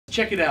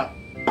check it out.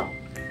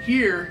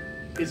 Here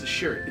is a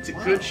shirt. It's a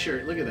good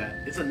shirt. Look at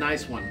that. It's a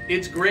nice one.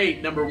 It's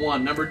great, number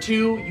one. Number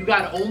two, you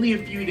got only a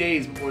few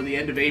days before the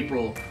end of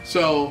April.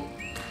 So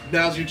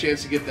now's your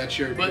chance to get that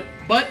shirt. But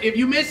if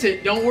you miss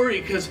it, don't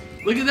worry, because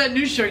look at that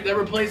new shirt that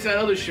replaced that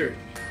other shirt.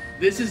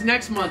 This is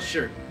next month's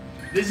shirt.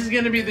 This is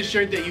going to be the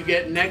shirt that you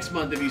get next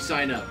month if you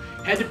sign up.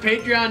 Head to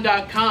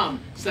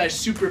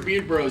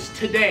patreon.com/superbeardbros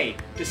today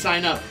to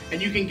sign up. And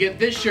you can get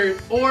this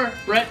shirt, or,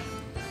 Brett,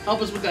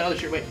 help us with that other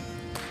shirt. Wait.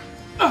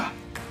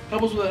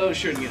 Help us with that other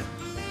shirt again.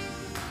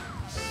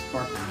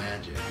 Sparkle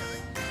magic.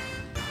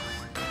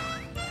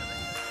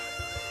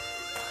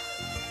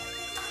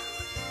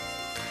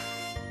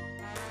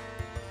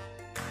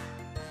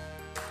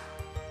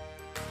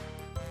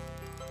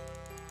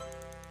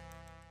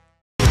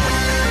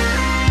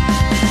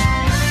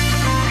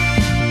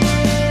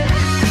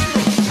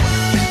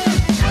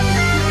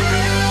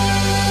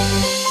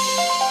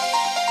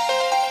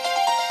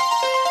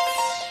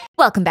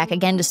 Welcome back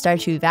again to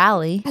Stardew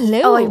Valley.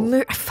 Hello.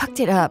 Oh, I fucked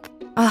it up.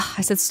 Oh,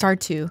 I said Star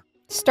 2.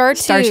 Star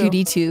 2. Star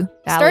 2D2.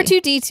 Valley. Star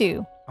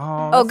 2D2.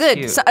 Oh,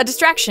 good. So, a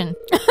distraction.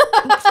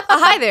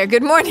 Hi there.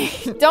 Good morning.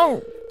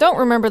 Don't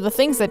remember the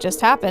things that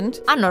just happened.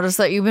 I noticed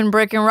that you've been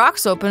breaking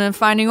rocks open and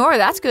finding ore.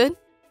 That's good.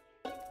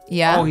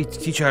 Yeah. Oh, he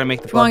teach you how to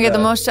make the. If you want to get the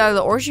most out of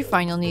the ores you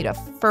find, you'll need a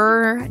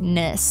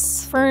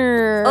furnace.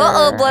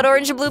 Uh-oh, blood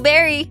orange and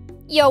blueberry.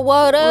 Yo,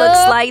 what up?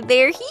 Looks like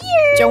they're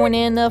here. Join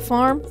in the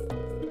farm.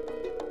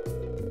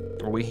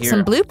 Are we here?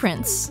 Some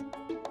blueprints.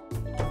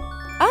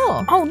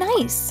 Oh,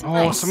 nice. Oh,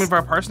 nice. some of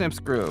our parsnips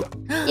grew.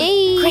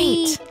 Yay.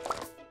 Great.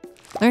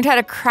 Learned how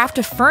to craft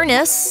a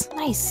furnace.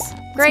 Nice.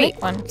 Great. Let's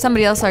make one.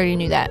 Somebody else already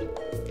knew that.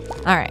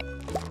 All right.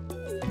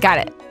 Got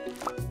it.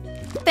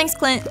 Thanks,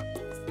 Clint.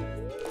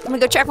 I'm gonna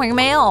go check my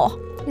mail.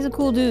 He's a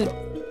cool dude.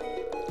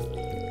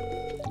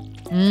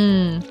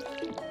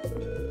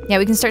 Yeah,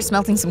 we can start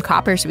smelting some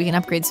copper so we can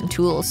upgrade some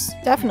tools.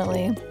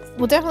 Definitely.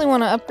 We'll definitely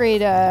want to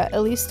upgrade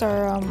at least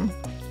our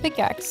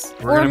pickaxe.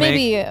 We're or gonna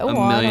maybe make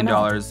 $1 million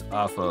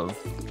off of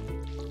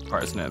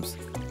parsnips.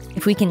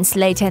 If we can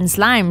slay 10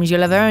 slimes,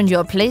 you'll have earned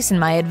your place in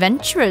my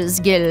adventurers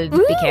guild.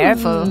 Be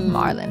careful,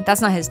 Marlin.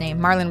 That's not his name.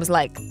 Marlin was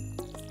like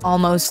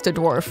almost a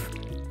dwarf.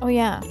 Oh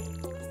yeah.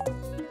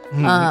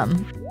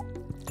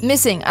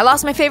 Missing. I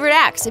lost my favorite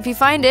axe. If you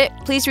find it,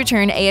 please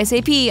return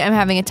ASAP. I'm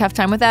having a tough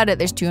time without it.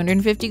 There's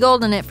 250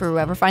 gold in it for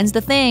whoever finds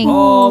the thing.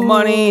 Oh,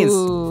 monies.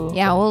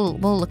 Yeah, we'll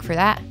look for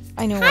that.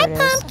 I know where it is.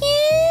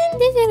 Pumpkin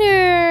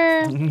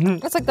visitor.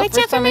 That's like the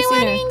first time I've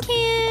seen her.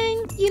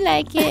 Can. You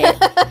like it?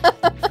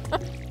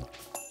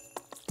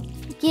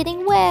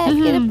 Getting wet.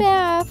 Get a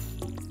bath.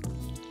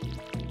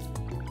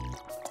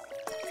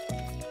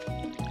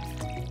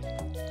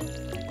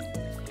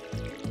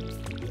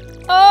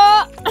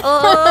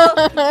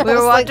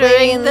 We're like Lady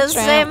watering and the the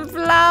Tramp. same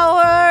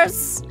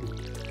flowers.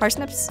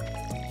 Parsnips?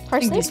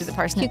 Parsnips? These are the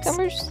parsnips.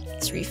 Cucumbers?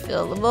 Let's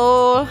refill the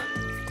bowl.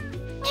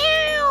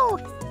 Meow!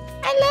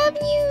 I love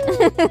you.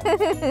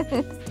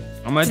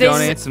 I'm gonna Today's-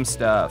 donate some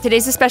stuff.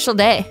 Today's a special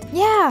day.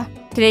 Yeah.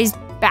 Today's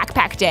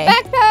backpack day.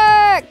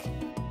 Backpack!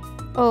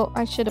 Oh,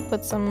 I should have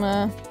put some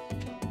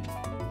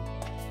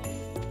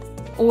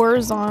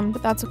oars on,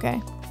 but that's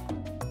okay.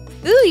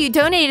 Ooh, you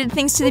donated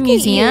things to the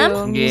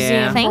museum. You,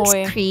 museum Thanks,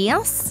 boy.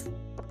 Chris.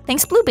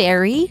 Thanks,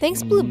 Blueberry.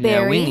 Thanks, Yeah,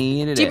 Blueberry. we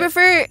needed Do you it.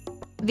 prefer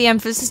the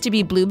emphasis to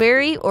be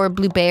blueberry or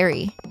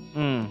blueberry?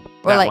 Or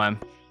that like- one.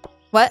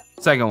 What?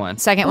 Second one.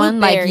 Second one,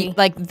 Blueberry.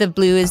 like the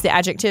blue is the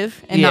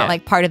adjective and Yeah. not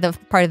like part of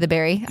the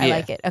berry. I Yeah.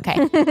 like it.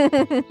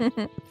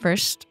 Okay.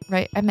 First,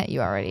 right? I met you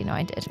already. No,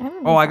 I did.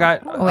 Oh, I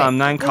got Oh, wait.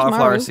 9 There's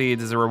cauliflower Maru.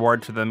 seeds as a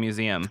reward to the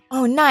museum.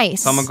 Oh,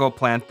 nice. So I'm gonna go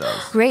plant those.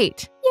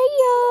 Great.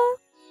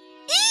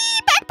 Yeah.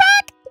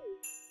 Backpack.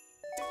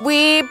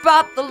 We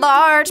bought the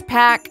large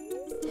pack.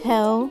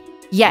 Hell.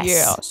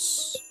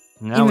 Yes.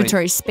 Now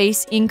Inventory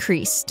space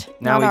increased.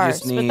 Now Not we ours,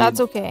 just need but that's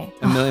okay.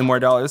 $1 million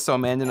more so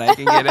Amanda and I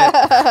can get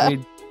it. We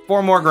need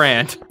 4 more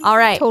grand. All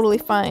right. Totally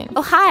fine.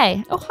 Oh,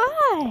 hi. Oh,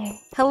 hi.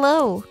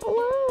 Hello.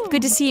 Hello.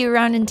 Good to see you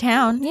around in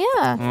town.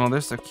 Yeah. Oh, they're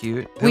so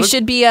cute. They We look-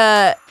 should be,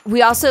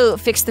 we also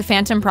fixed the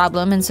phantom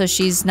problem, and so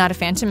she's not a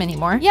phantom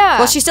anymore. Yeah.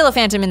 Well, she's still a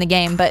phantom in the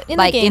game, but In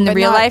the like game, in the but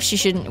real not- life,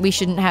 we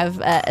shouldn't have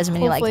as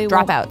many like Hopefully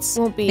dropouts.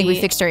 won't I think we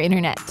be- fixed our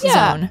internet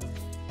Yeah. zone.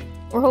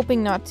 We're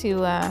hoping not to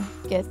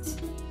get...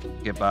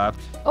 get bopped.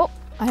 Oh,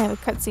 I have a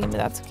cutscene, but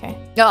that's okay.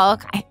 Oh,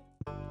 okay.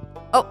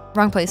 Oh,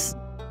 wrong place.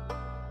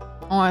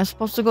 Oh, I'm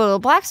supposed to go to the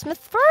blacksmith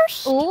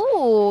first?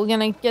 Ooh,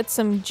 gonna get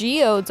some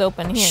geodes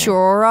open here.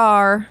 Sure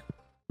are.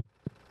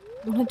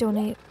 I'm gonna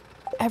donate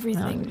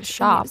everything Oh, to the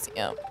shop.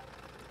 museum.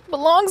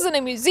 Belongs in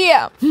a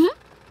museum.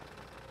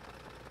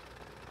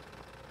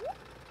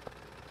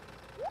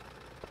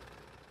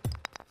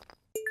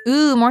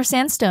 Ooh, more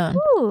sandstone.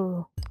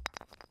 Ooh.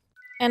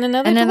 And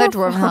another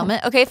Dwarven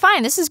helmet. Okay,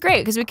 fine. This is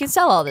great because we can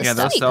sell all this Yeah,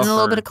 stuff those sell and a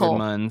little for bit of good coal.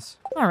 months.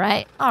 All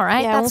right, all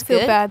right. Yeah, I That's won't feel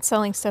good. bad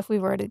selling stuff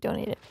we've already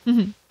donated.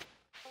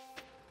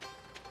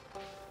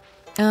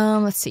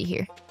 Let's see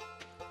here.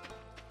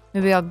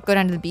 Maybe I'll go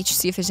down to the beach,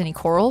 see if there's any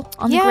coral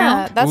on the Yeah,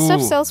 ground. that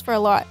stuff Ooh. sells for a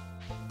lot.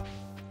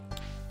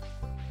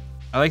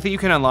 I like that you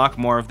can unlock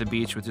more of the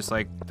beach with just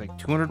like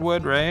 200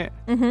 wood, right?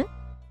 Mm-hmm.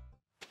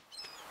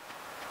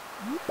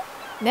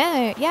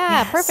 Yeah,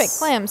 Yes. perfect.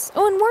 Clams.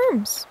 Oh, and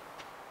worms.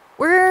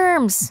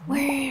 Worms. Worms. We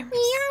are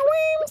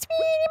worms.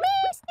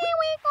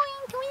 We're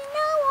going to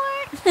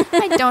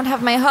nowhere. I don't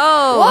have my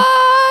hoe.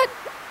 What?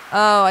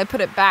 Oh, I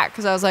put it back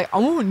because I was like, I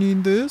don't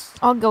need this.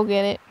 I'll go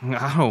get it.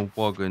 I don't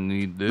fucking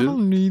need this.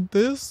 need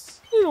this.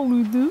 You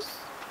don't need this.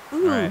 All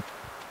right.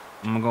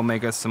 I'm gonna go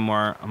make us some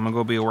more. I'm gonna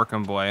go be a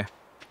working boy.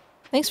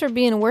 Thanks for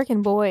being a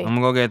working boy. I'm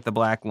gonna go get the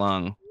black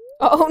lung.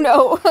 Oh,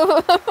 no.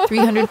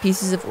 300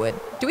 pieces of wood.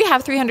 Do we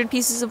have 300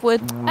 pieces of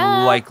wood?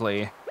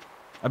 Likely.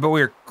 I bet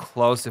we're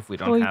close if we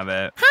don't Oink. have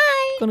it.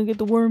 Hi. Gonna get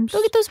the worms.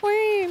 Go get those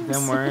worms.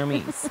 Them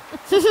wormies.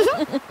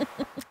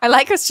 I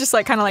like us just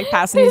like kind of like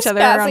passing Just each other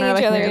passing around our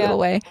each like other, weird yeah. little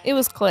way. It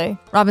was clay.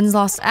 Robin's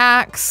lost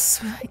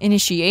axe.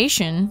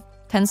 Initiation.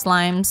 10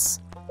 slimes.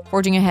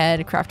 Forging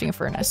ahead. Crafting a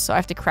furnace. So I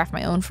have to craft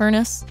my own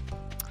furnace.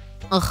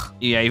 Ugh.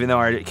 Yeah, even though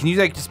can you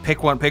like just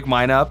pick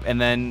mine up and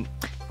then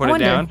put I it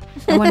wonder. down?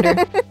 I wonder.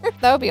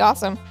 That would be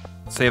awesome.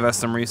 Save us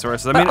some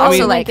resources. I But mean,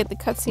 also, like like, get the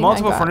cutscene.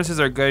 multiple I got. furnaces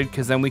are good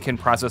because then we can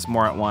process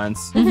more at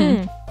once.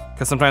 Mhm.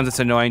 Because sometimes it's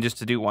annoying just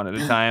to do one at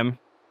a time.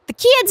 The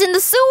kids in the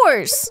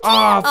sewers.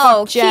 Oh,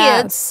 Oh,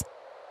 Jazz. kids.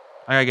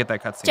 I gotta get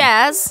that cutscene.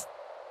 Jazz.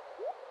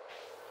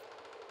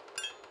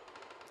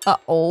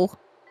 Uh-oh.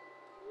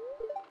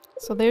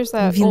 So there's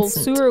that old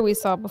Vincent. sewer we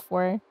saw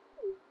before.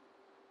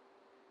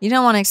 You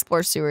don't want to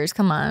explore sewers.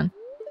 Come on.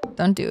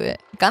 Don't do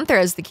it. Gunther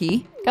has the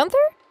key. Gunther?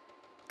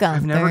 Gunther.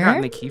 I've never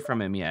gotten the key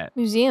from him yet.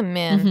 Museum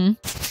man. Mhm.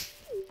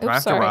 Oops,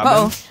 After sorry. Robin.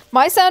 Uh-oh.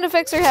 My sound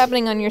effects are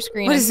happening on your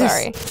screen. What I'm is this?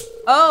 sorry.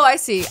 Oh, I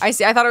see. I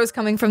see. I thought it was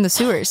coming from the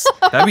sewers.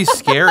 That'd be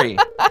scary.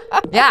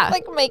 Yeah.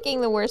 Like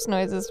making the worst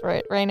noises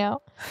right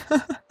now.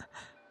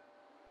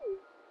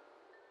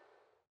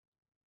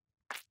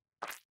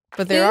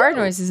 But there are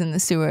noises in the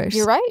sewers.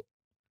 You're right.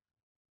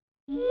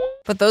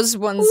 But those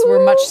ones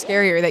were much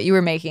scarier that you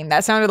were making.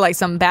 That sounded like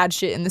some bad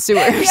shit in the sewers.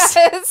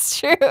 Yeah, it's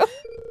true.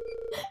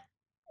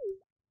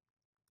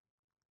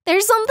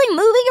 There's something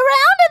moving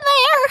around in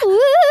there.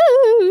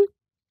 Woo!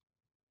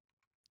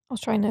 I'll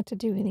try not to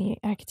do any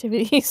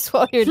activities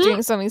while you're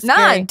doing something Nah,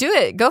 scary. do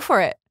it. Go for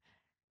it.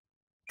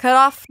 Cut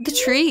off the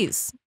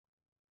trees.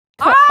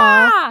 Cut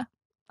Ah!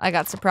 I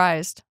got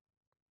surprised.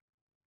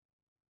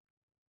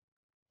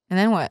 And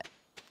then what?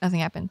 Nothing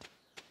happened.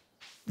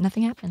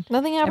 Nothing happened.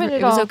 Nothing happened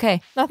at It was all.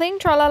 okay. Nothing?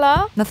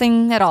 Tra-la-la?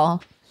 Nothing at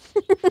all.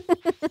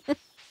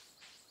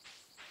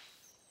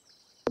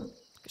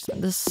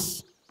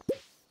 This.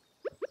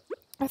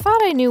 I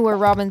thought I knew where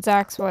Robin's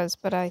axe was,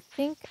 but I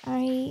think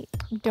I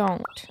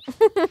don't.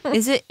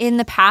 Is it in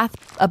the path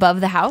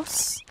above the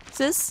house,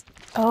 sis?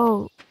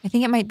 Oh, I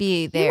think it might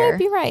be you there. might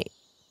be right.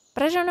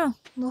 But I don't know.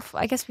 Well,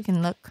 I guess we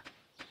can look.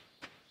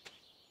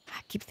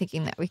 I keep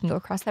thinking that we can go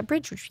across that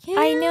bridge, which we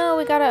can. I know,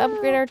 we gotta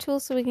upgrade our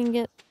tools so we can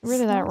get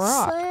rid of that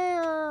rock.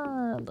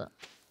 Sad.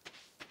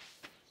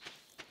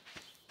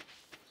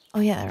 Oh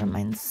yeah, that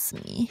reminds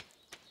me.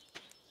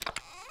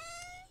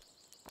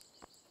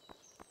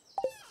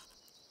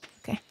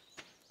 Okay.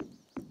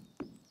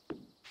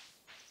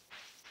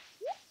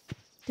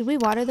 Did we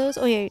water those?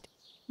 Oh yeah,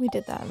 we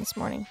did that this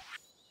morning.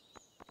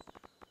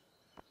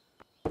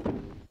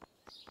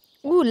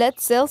 Ooh,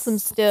 let's sell some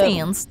stuff.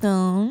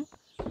 Sandstone.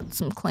 Put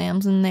some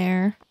clams in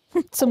there.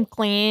 Some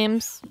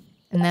clams.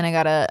 And then I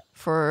gotta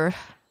forge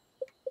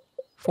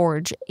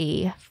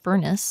a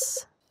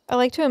furnace. I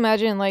like to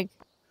imagine like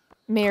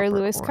Mayor Copper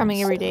Lewis ore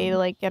coming every day stone. to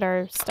like get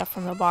our stuff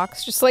from the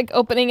box. Just like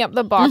opening up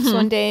the box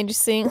one day and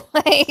just seeing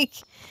like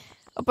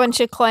a bunch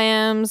of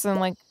clams and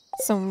like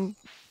some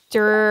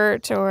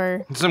dirt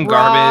or Some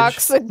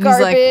rocks, garbage. And he's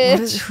like,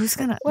 garbage. who's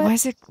gonna? What? Why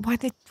is it?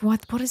 What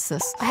is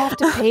this? I have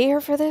to pay her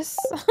for this.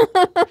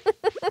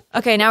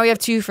 Okay, now we have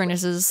 2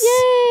 furnaces.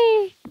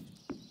 Yay!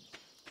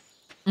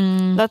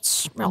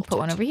 Let's. I'll put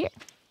one over here.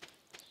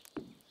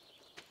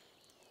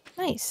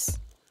 Nice.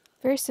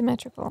 Very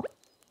symmetrical.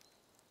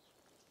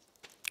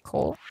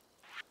 Cool.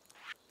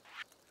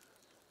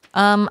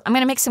 I'm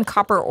gonna make some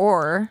copper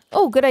ore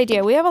Oh, good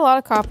idea. We have a lot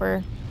of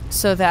copper.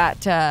 so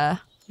that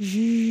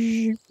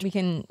we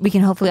can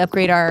hopefully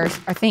upgrade our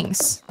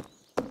things.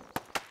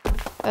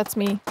 That's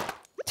me.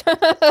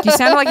 You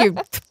sound like you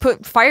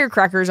put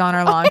firecrackers on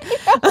our lawn.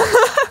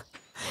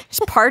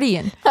 Just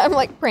partying. I'm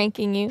like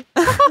pranking you.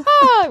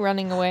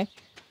 Running away.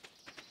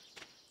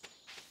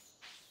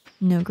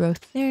 No growth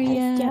there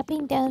yet.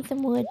 Chopping down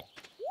some wood.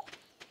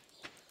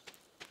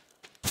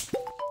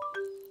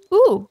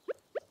 Ooh.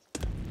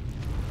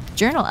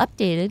 Journal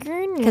updated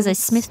because I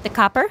smithed the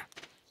copper.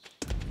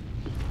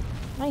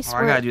 Nice Oh,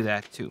 I work. gotta do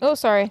that too. Oh,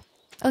 sorry.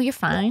 Oh, you're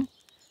fine.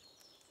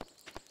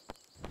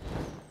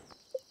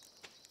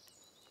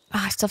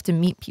 I still have to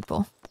meet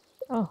people.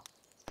 Oh.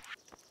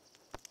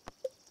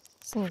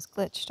 This thing is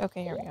glitched.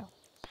 Okay, here we go.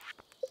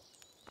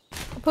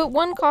 I put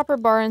 1 copper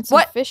bar and some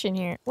What? fish in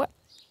here. What?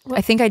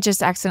 I think I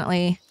just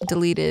accidentally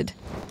deleted.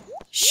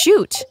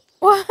 Shoot!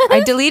 What? I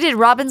deleted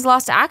Robin's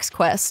Lost Axe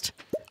quest.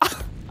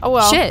 Oh,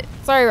 well. Shit.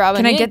 Sorry, Robin.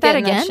 Can I You get ain't that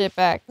getting again? Shit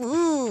back.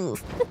 Ooh.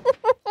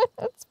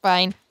 That's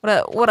fine.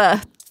 What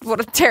a What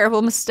a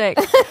terrible mistake.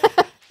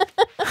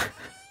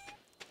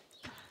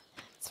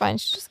 It's fine.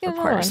 She's just getting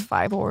another Requires one.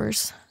 5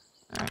 ores.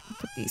 All right,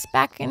 put these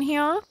back in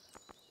here.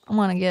 I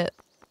want to get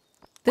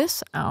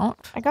this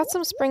out. I got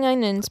some spring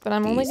onions, but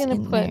I'm only These gonna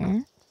in put.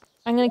 there.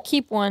 I'm gonna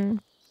keep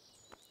one.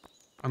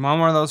 I'm on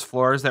one of those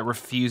floors that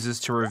refuses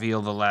to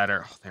reveal the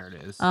ladder. Oh, there it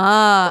is.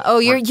 Oh,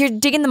 you're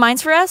digging the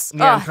mines for us?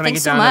 Yeah, Oh, I'm trying to thanks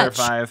get so down there much.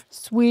 at 5.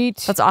 Sweet.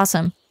 That's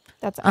awesome.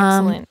 That's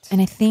excellent. And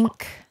I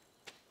think,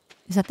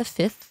 is that the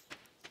 5th?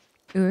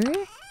 I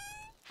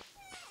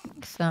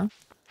think so.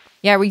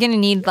 Yeah, we're gonna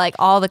need like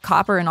all the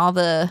copper and all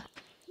the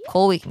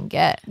coal we can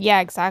get.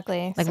 Yeah,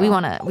 exactly. Like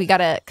So- we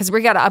gotta, cause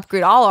we gotta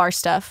upgrade all our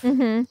stuff.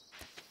 Mm-hmm.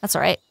 That's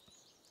all right.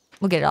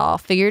 We'll get it all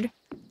figured.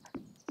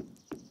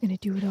 Gonna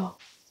do it all.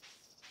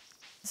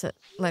 Is it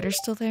letter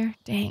still there?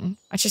 Dang.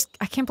 I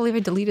can't believe I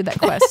deleted that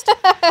quest.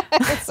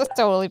 It's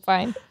totally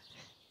fine.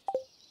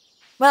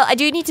 Well, I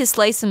do need to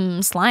slay some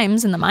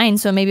slimes in the mine,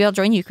 so maybe I'll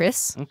join you,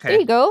 Chris. There Okay.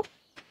 you go.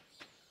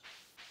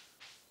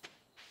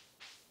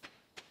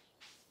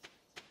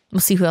 We'll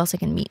see who else I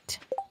can meet.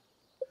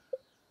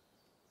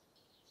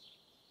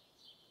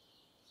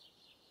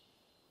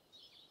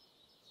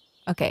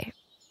 Okay.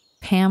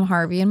 Pam,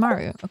 Harvey, and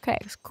Mario. Okay,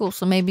 cool.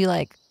 So maybe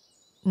like,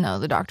 no,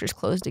 the doctor's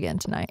closed again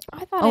tonight.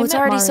 I thought Oh, it's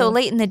already so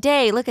late in the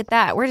day. Look at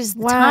that. Where does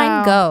the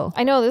time go?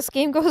 I know, this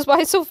game goes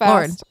by so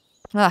fast.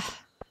 Lord.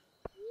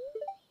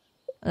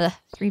 Ugh.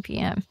 3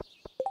 p.m.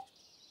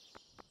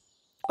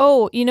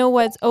 Oh, you know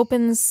what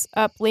opens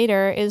up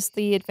later is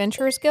the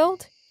Adventurers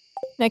Guild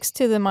next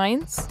to the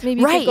mines.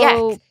 Maybe you Right, could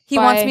go yeah. He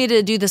wants buy- me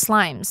to do the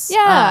slimes.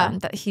 Yeah.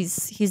 That he's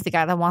the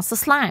guy that wants the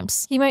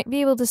slimes. He might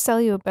be able to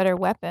sell you a better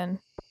weapon.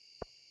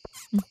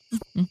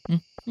 I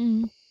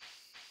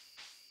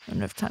don't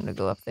have time to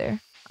go up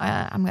there.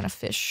 I'm gonna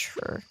fish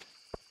for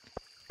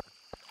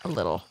a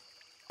little.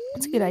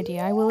 That's a good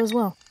idea. I will as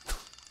well.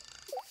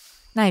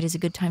 Night is a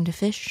good time to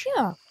fish.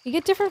 Yeah. You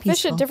get different fish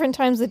Peaceful. at different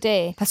times of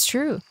day That's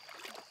true.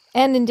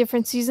 and in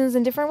different seasons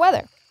and different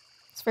weather.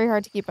 It's very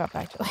hard to keep up,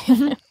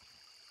 actually.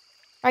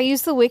 I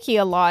use the wiki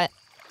a lot.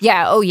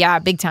 Yeah. Oh yeah.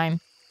 Big time.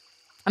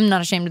 I'm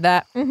not ashamed of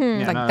that. Mm-hmm.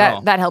 Yeah, Like not at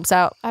all. that helps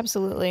out.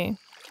 Absolutely.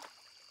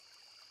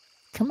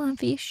 Come on,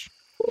 fish.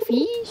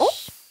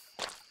 Fish.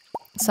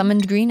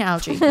 Summoned green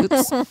algae.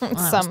 Oops. Well, that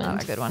was Summoned.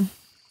 not a good one.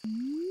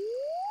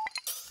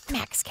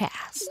 Max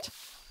cast.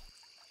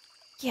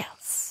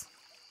 Yes.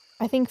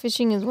 I think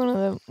fishing is one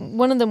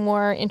of the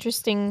more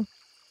interesting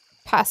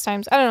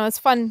pastimes. I don't know. It's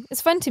fun.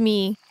 It's fun to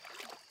me.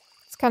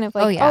 It's kind of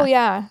like, Oh,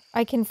 yeah.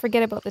 I can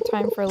forget about the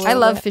time for a little I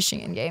love bit.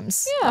 fishing in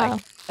games. Yeah.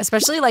 Like,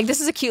 especially like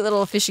this is a cute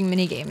little fishing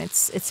mini game.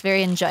 It's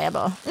very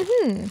enjoyable.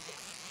 Mm-hmm.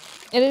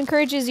 It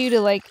encourages you to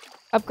like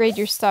upgrade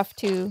your stuff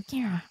to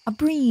Yeah. A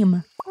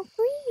bream. a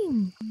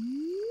bream.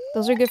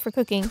 Those are good for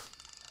cooking.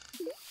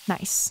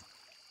 Nice.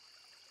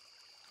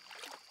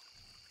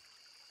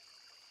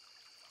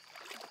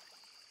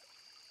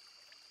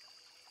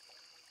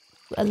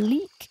 A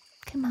leek.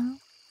 Come on.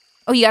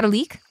 Oh, you got a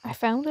leak? I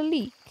found a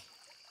leek.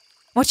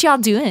 What y'all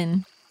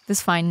doing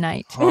this fine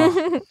night?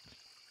 Oh.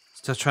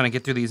 Still trying to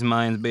get through these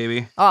mines,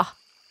 baby. Oh,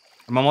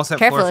 I'm almost at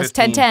careful. floor It's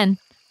 15. 10-10.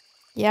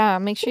 Yeah,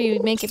 make sure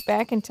you make it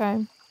back in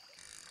time.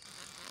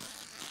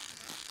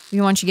 We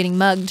don't want you getting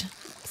mugged.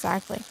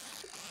 Exactly.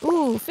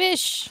 Ooh,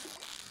 fish.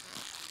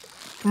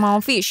 Come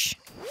on, fish.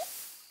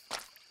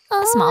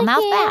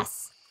 Smallmouth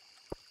bass.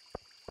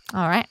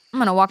 All right. I'm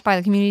going to walk by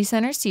the community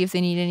center, see if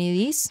they need any of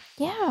these.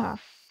 Yeah.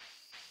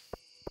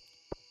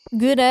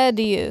 Good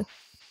idea.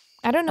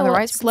 I don't know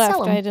Otherwise, what's we can sell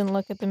left. 'em. I didn't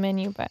look at the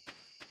menu, but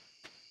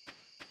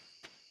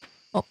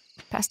Oh,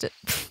 passed it.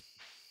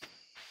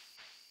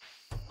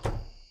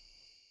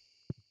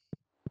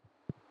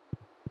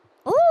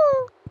 Ooh.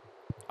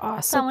 oh,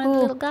 so Saw one of the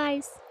cool. little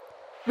guys.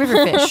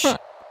 River fish.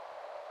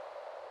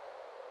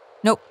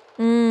 Nope.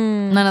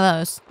 Mm. None of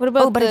those. What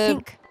about Oh, but the I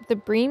think. the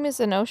bream is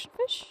an ocean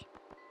fish?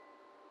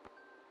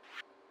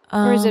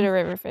 Or is it um, a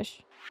river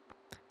fish?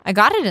 I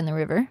got it in the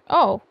river.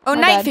 Oh. Oh,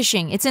 my night bad.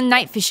 fishing. It's in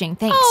night fishing.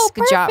 Thanks. Oh,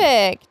 Good job.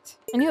 perfect.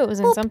 I knew it was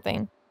in Boop.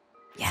 something.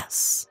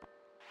 Yes.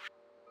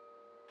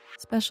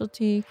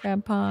 Specialty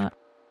crab pot.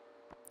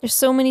 There's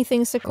so many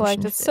things to collect.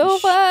 Ocean It's so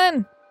fish.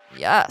 fun.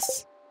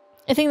 Yes.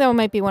 I think that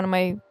might be one of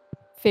my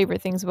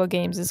favorite things about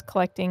games is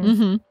collecting.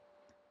 Mm-hmm.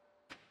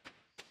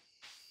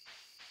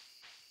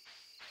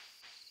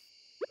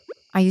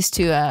 I used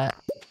to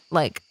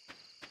like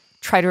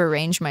try to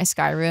arrange my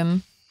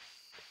Skyrim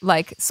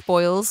like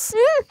spoils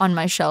on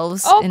my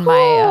shelves Oh, in my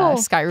cool.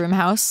 Skyrim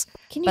house.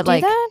 Can you But, do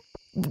like, that?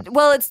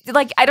 Well, it's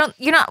like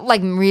you're not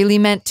like really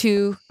meant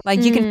to.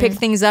 Like you can pick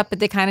things up, but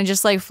they kind of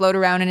just like float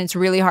around, and it's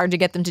really hard to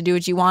get them to do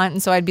what you want.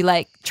 And so I'd be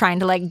like trying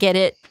to like get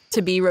it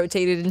to be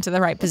rotated into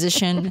the right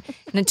position,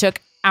 and it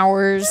took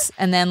hours.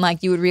 And then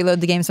like you would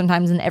reload the game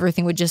sometimes, and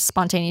everything would just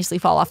spontaneously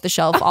fall off the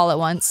shelf all at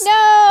once.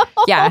 No.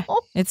 Yeah,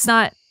 it's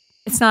not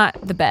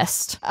the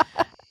best.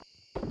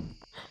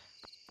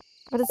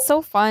 But it's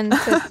so fun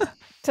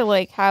to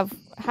like have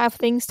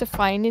things to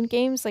find in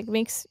games. Like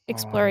makes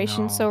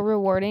exploration no. so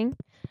rewarding.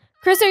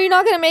 Chris, are you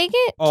not gonna make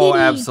it? Oh,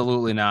 Kitty.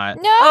 absolutely not.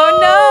 No.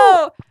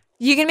 Oh no!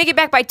 You can make it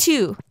back by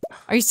 2.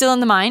 Are you still in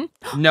the mine?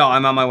 No,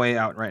 I'm on my way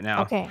out right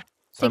now. Okay.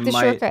 So Take the I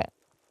might- shortcut.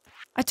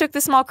 I took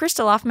the small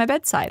crystal off my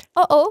bedside.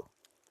 Uh-oh.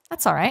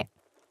 That's all right.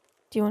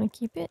 Do you want to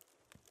keep it?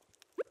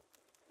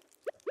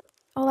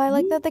 Oh, I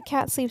like that the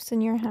cat sleeps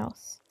in your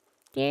house.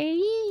 There he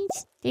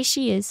is. There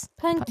she is.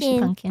 Pumpkin.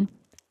 Pumpkin.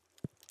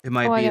 It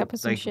might Oh, I be gotta put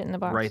some like shit in the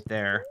box. right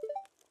there.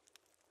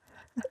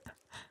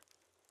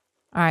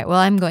 All right. Well,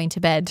 I'm going to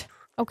bed.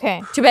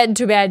 Okay. To bed.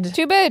 To bed.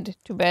 Too bad.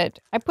 Too bad.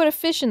 I put a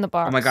fish in the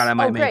box. Oh my god, I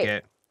might make great.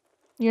 it.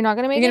 You're not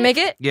gonna make You it? gonna make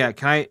it? Yeah,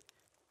 can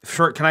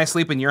I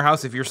sleep in your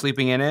house if you're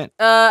sleeping in it?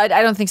 I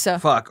don't think so.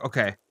 Fuck,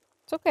 okay.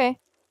 It's okay.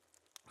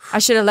 I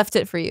should have left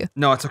it for you.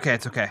 No, it's okay,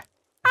 it's okay.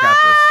 I got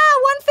this. Ah,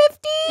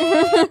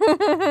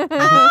 150.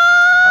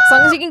 As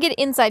long as you can get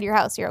inside your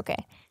house, you're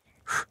okay.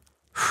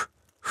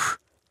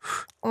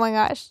 Oh my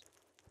gosh.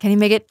 Can you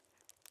make it?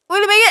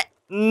 Will you make it?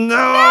 No,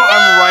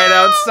 I'm right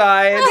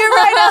outside. You're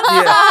right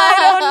outside.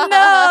 Oh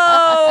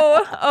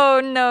no.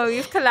 Oh no,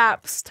 you've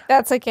collapsed.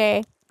 That's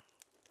okay.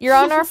 You're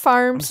on our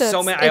farm, I'm so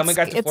so mad. I only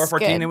got to it's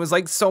 414. good. It was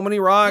like so many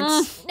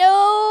rocks.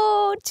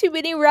 No, too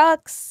many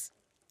rocks.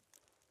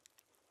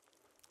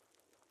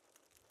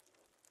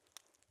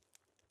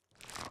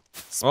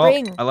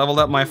 Spring. Well, I leveled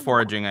up my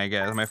foraging, I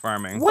guess, my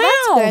farming. Wow.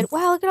 That's good.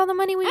 Wow, look at all the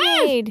money we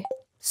made.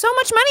 So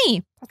much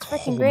money. That's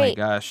freaking Oh my great.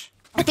 gosh.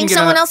 I think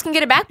someone else can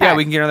get a backpack. Yeah,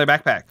 we can get another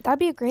backpack. That'd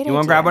be a great idea. You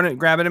want to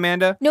grab it,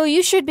 Amanda? No,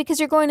 you should because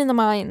you're going in the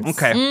mines.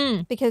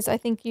 Okay. Because I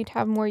think you'd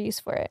have more use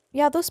for it.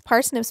 Yeah, those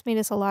parsnips made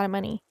us a lot of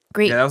money.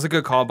 Great. Yeah, that was a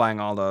good call buying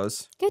all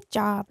those. Good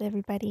job,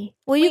 everybody.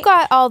 Well, you Wait,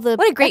 got all the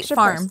What a great extra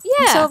farm. pars-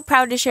 Yeah. I'm so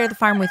proud to share the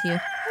farm with you.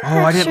 Oh,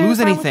 I didn't Share the lose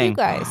farm with anything. You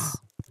guys.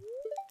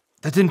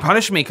 That didn't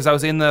punish me because I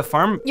was in the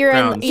farm You're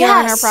grounds. you're on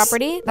our Yes.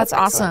 property. That's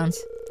awesome. excellent.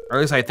 Or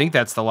at least I think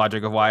that's the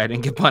logic of why I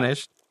didn't get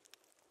punished.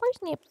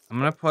 Parsnips. I'm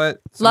going to put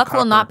some Luck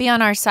will not copper. be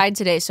on our side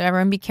today, so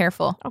everyone be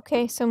careful.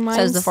 Okay, so mine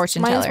Says the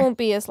fortune mines teller. won't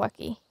be as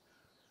lucky.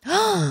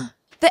 The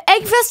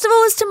egg festival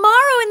is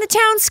tomorrow in the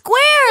town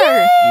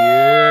square.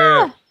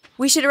 Yeah.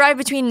 We should arrive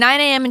between 9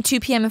 a.m. and 2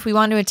 p.m. if we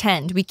want to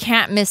attend. We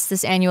can't miss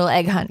this annual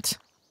egg hunt.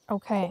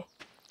 Okay.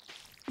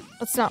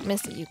 Let's not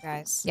miss it, you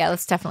guys. Yeah,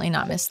 let's definitely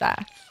not miss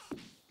that.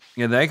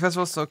 Yeah, the egg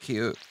festival's so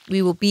cute.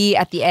 We will be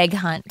at the egg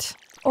hunt.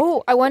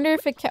 Oh, I wonder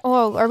if it.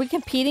 Are we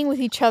competing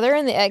with each other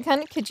in the egg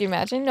hunt? Could you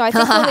imagine? No, I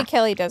think only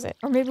Kelly does it,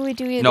 or maybe we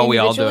do it. No, we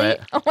all do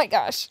individually. it. Oh my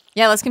gosh!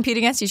 Yeah, let's compete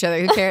against each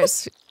other. Who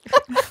cares?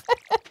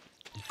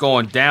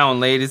 Going down,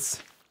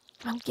 ladies.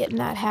 I'm getting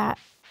that hat.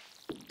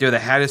 Dude, the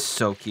hat is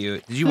so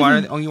cute. Did you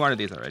water? Oh, you watered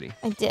these already.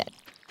 I did.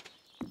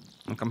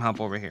 I'll come help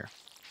over here.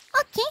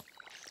 Okay.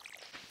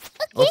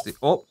 Let's see.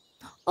 Oh,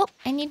 Oh,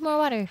 I need more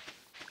water.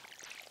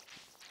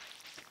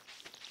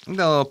 look at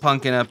that little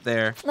pumpkin up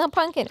there. No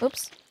pumpkin.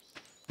 Oops.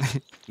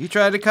 You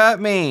tried to cut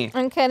me.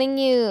 I'm cutting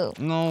you.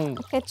 No. I'll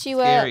cut you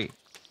Scary. up.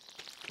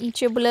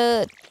 Eat your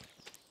blood.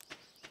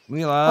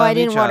 We love Oh, I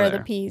didn't each water other.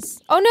 the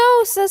peas. Oh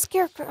no, it says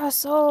scarecrow.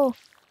 So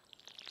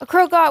a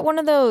crow got one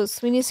of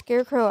those. We need a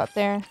scarecrow up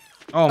there.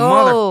 Oh,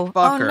 Oh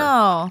motherfucker.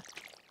 no.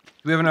 Do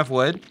we have enough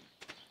wood?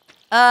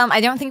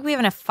 I don't think we have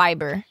enough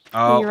fiber.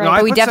 Oh, you're no, right. I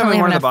But we put some definitely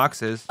in one have of the enough.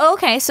 boxes. Oh,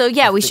 okay, so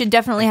yeah, we should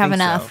definitely I have think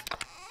enough.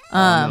 so.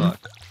 Let me look.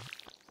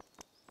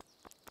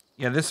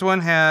 Yeah, this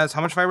one has,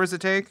 how much fiber does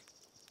it take?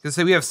 Because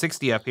say we have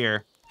 60 up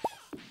here.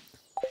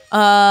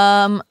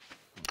 How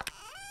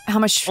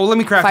much Oh, let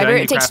me craft fiber? it. I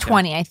need It to takes craft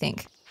 20, I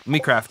think. Let me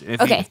craft it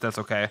Okay. if that's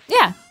okay.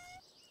 Yeah.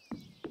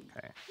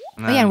 Okay.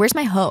 Oh yeah, and where's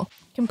my hoe?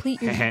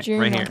 Complete your right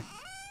journey. here.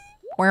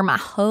 Where my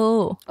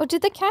hoe? Oh,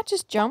 did the cat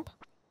just jump?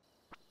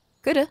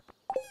 Coulda.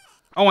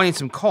 Oh, I need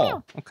some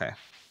coal. Okay.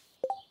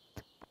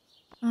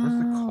 Where's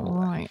the All coal?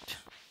 right.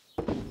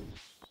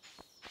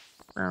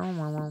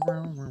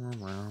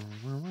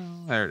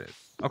 There it is.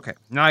 Okay,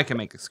 now I can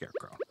make a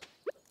scarecrow.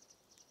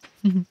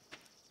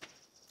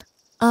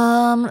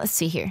 Let's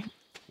see here.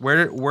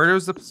 Where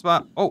was the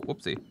spot? Oh,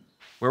 whoopsie.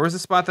 Where was the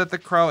spot that the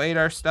crow ate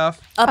our stuff?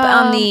 Up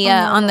on the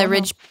no.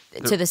 ridge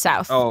to the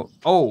south.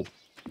 Oh,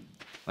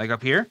 like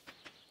up here?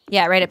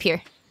 Yeah, right up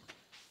here.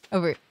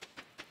 Over.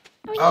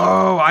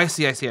 Oh, I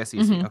see.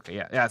 Mm-hmm. Okay,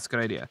 yeah, that's a good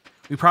idea.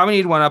 We probably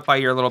need one up by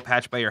your little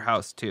patch by your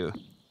house too.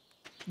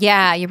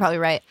 Yeah, you're probably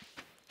right.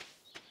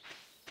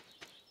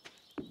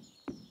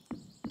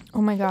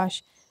 Oh my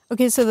gosh.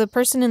 Okay, so the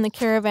person in the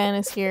caravan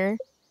is here,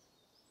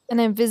 and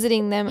I'm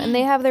visiting them, and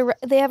they have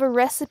a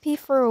recipe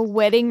for a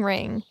wedding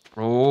ring.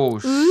 Oh,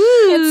 It's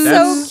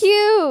That's- so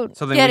cute.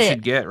 something Get we it.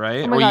 should get,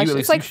 right? Oh my Or gosh, you at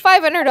it's least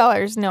like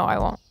 $500. No, I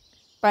won't.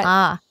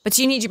 But But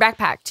you need your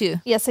backpack too.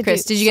 yes, I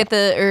Chris, do. did you get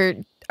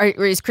the or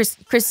is Chris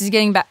is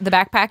getting the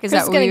backpack? Is Chris is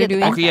that what gonna you're get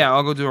the doing? Okay, yeah,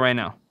 I'll go do it right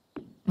now.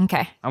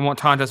 Okay. I won't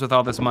taunt us with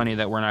all this money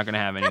that we're not gonna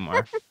have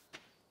anymore.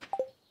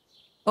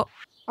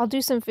 I'll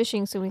do some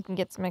fishing so we can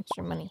get some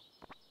extra money.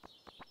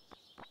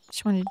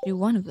 Just wanted to do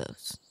one of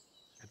those.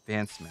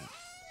 Advancement.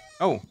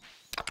 Oh,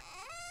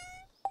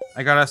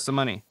 I got us some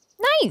money.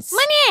 Nice.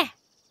 Money.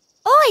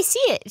 Oh, I see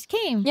it. It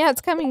came. Yeah,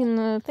 it's coming in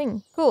the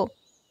thing. Cool.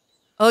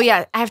 Oh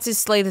yeah, I have to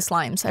slay the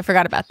slimes. I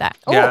forgot about that.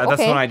 Oh, Yeah, that's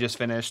okay. one I just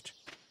finished.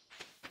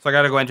 So I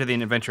gotta go enter the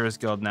Adventurers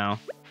Guild now.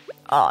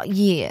 Oh,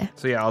 yeah.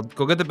 So yeah, I'll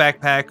go get the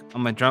backpack.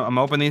 I'm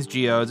gonna open these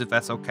geodes if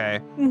that's okay.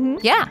 Mm-hmm.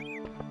 Yeah.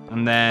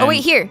 And then. Oh,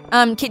 wait, here.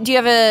 Do you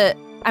have a...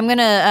 I'm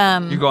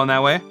gonna, You going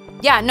that way?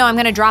 Yeah, no, I'm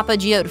gonna drop a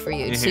geode for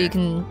you Yeah, so here.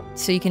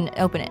 you can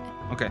open it.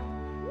 Okay.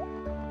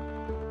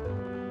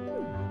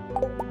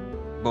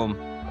 Boom.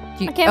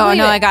 You, I can't oh, believe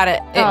no, it. I got it.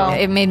 Oh.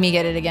 It made me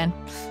get it again.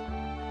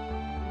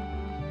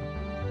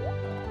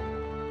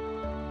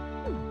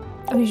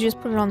 Oh, you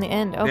just put it on the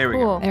end. Oh, There we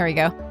go. cool. There we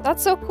go.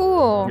 That's so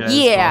cool. Yeah, that's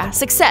Yeah, cool.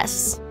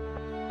 success.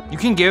 You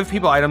can give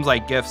people items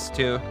like gifts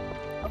too.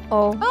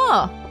 Oh.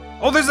 Oh.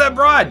 Oh, there's that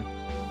broad.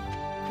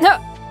 No.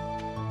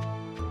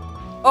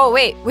 Oh,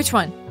 wait, which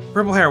one?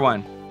 Purple hair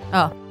one.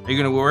 Oh. Are you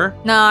gonna woo her?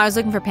 No, I was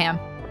looking for Pam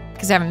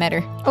because I haven't met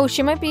her. Oh,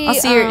 she might be. I'll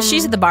see her.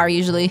 She's at the bar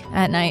usually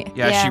at night.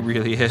 Yeah, Yeah. she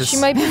really is. She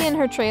might be in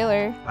her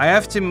trailer. I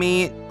have to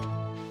meet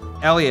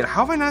Elliot.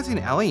 How have I not seen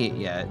Elliot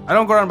yet? I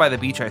don't go down by the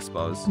beach, I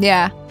suppose.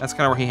 Yeah. That's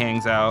kind of where he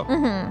hangs out.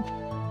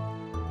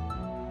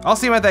 Mm-hmm. I'll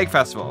see him at the egg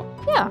festival.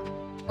 Yeah.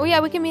 Oh yeah,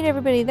 we can meet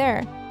everybody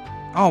there.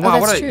 Oh wow,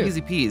 that's what a true.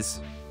 easy peas.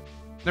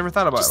 Never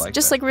thought about it like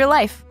Just that. like real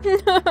life.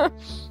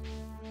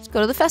 Just go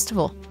to the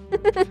festival. Go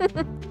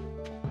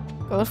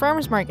to the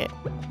farmer's market.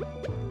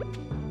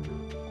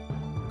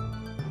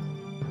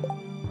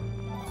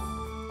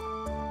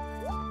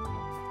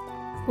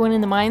 Going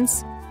in the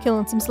mines,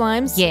 killing some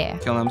slimes. Yeah.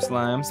 Kill them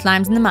slimes.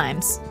 Slimes and the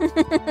mimes.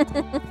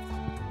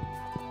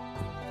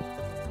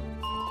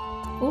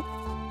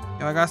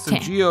 Yo, I got some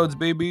Okay. geodes,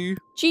 baby.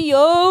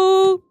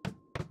 Geo.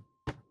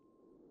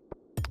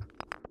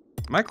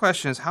 My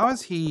question is, how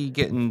is he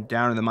getting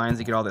down to the mines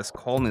to get all this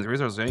coal and these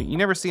resources? You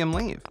never see him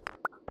leave.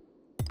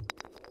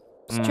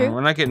 It's true. We're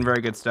not getting very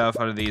good stuff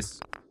out of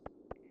these.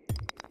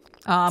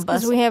 Aw,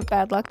 Because bus. we have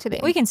bad luck today.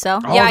 We can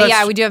sell. Oh, yeah, that's-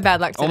 yeah, we do have bad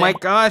luck today. Oh my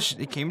gosh,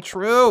 it came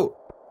true.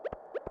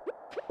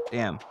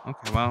 Damn.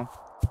 Okay, well.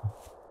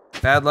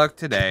 Bad luck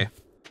today.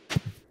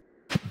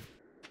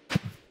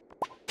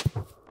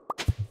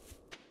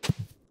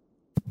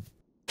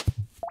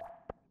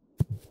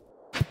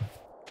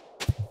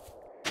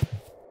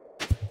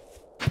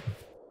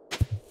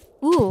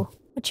 Ooh,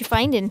 what you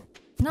finding?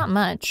 Not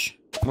much.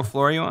 What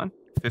floor are you on?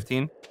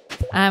 15?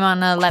 I'm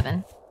on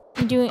 11.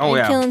 You doing? Oh are you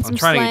yeah. killing I'm some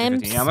trying to get to slimes?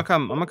 15. Yeah,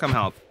 I'm gonna come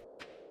help.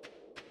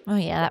 Oh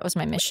yeah, that was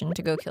my mission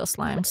to go kill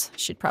slimes.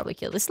 Should probably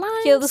kill the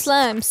slimes. Kill the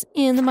slimes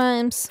in the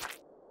mimes.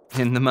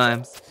 In the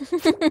mimes.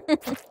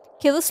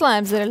 Kill the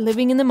slimes that are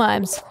living in the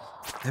mimes.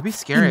 That'd be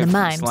scary In if the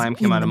mimes. slime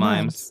came In out the of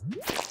mimes.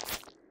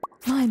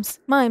 Mimes,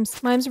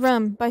 mimes, mimes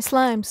run by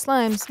slimes,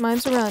 slimes,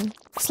 mimes run,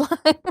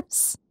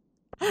 slimes.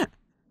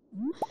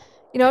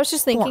 You know, I was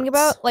just thinking Forks.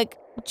 about like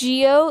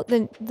Geo,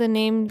 the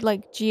name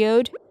like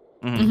Geode,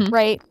 Mhm. Mhm.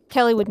 right?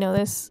 Kelly would know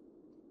this.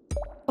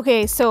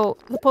 Okay, so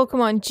the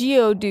Pokemon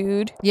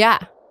Geodude, Yeah.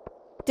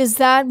 does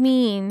that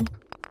mean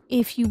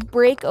if you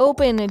break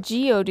open a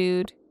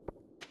Geodude,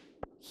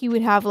 he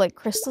would have like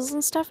crystals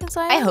and stuff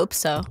inside? I hope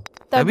so.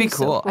 That'd be so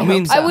cool. I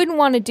mean- I so. wouldn't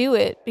want to do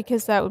it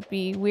because that would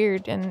be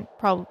weird and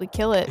probably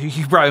kill it.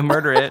 You probably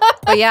murder it.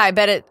 But yeah, I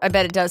bet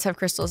it does have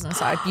crystals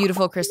inside.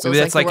 Beautiful crystals.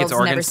 Maybe that's like the its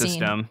world's organ never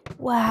system.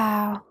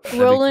 Wow. The That'd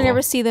world be will cool.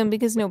 never see them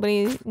because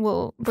nobody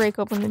will break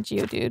open the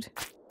Geodude.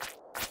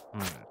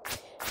 Alright.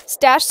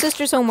 Stash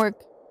sister's homework.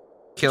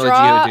 Kill a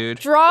Geodude.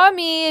 Draw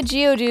me a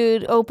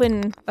Geodude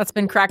open. seen. That's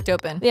been cracked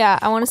open. Yeah,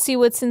 I want to see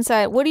what's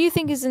inside. What do you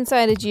think is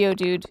inside a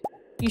Geodude?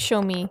 You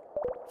show me.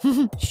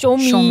 Show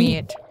me. Show me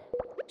it.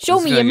 Show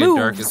This me is your gonna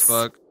get dark as moves.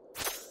 fuck.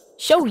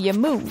 Show your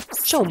moves.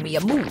 Show me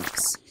your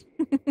moves.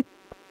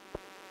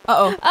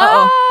 Uh-oh. Uh-oh.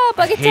 Ah,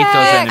 bug I hate those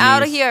attack. enemies.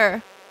 Out of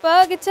here.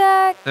 Bug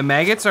attack. The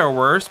maggots are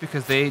worse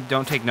because they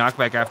don't take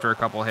knockback after a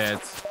couple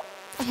hits.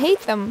 I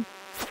hate them.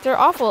 They're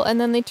awful, and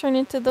then they turn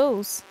into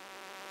those.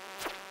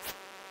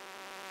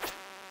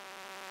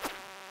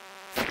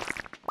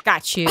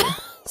 Got you.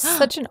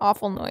 Such an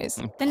awful noise.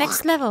 The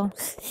next level.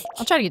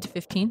 I'll try to get to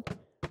 15.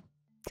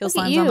 Kill Look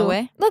at slimes on the you.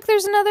 way. Look,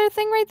 there's another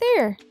thing right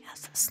there.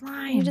 Yes, a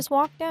slime. You just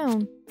walk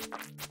down.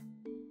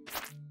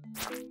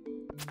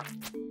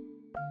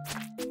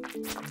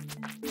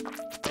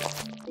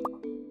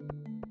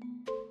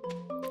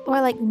 Oh, I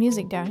like the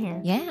music down here.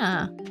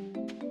 Yeah.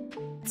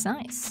 It's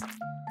nice.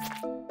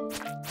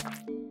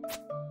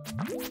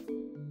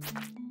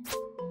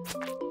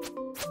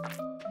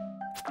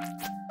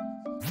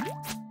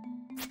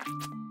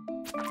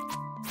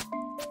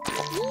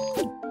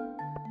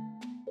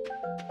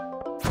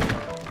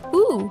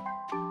 Ooh.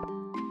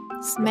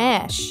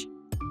 Smash.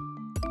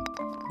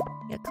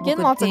 Yeah, couple Getting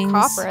good lots things. of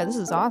copper. This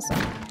is awesome.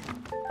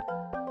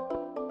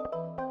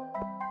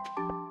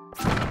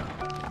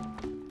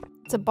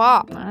 It's a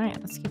bop. All right,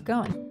 let's keep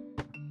going.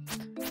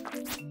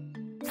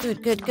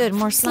 Good, good, good.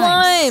 More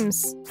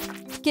slimes.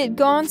 Slimes! Get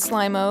gone,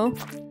 Slimo.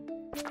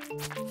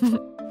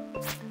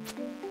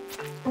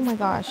 Oh my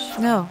gosh.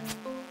 No.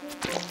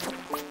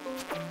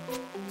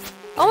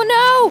 Oh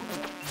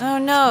no! Oh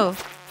no.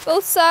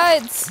 Both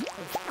sides.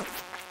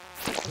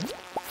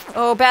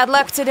 Oh, bad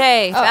luck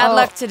today. Bad Uh-oh,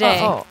 luck today.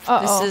 uh-oh,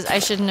 uh-oh. I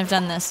shouldn't have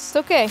done this. It's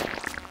okay. You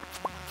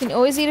can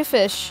always eat a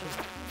fish.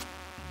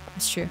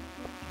 It's true.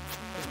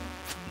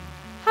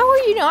 How are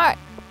you not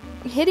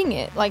hitting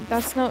it. Like,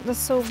 that's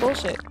so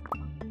bullshit.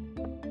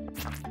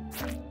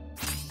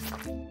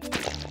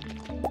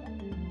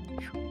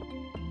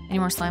 Any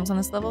more slimes on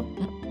this level?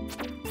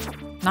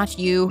 Mm. Not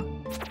you.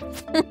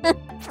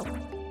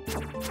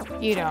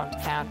 You don't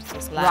count as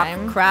a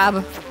slime. Rock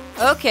crab.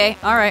 Okay,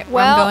 all right.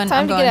 Well, I'm going. time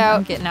I'm to going. get out.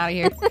 I'm getting out of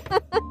here.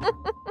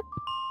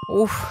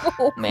 Oof.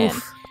 Oh, man.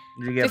 Oof.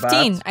 Did you get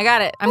 15. bots? I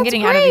got it. I'm That's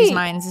getting out of these great.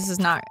 mines. This is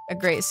not a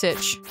great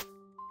sitch.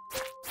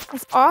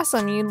 That's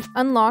awesome. You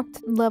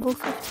unlocked level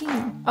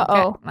 15.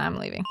 Uh-oh. Okay, I'm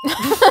leaving.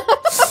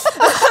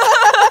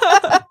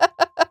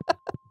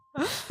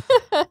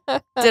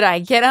 Did I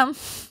get him?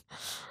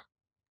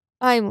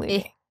 I'm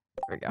leaving.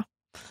 There we go.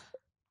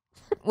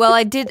 Well,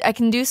 I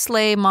can do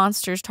slay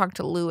monsters, talk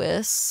to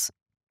Lewis.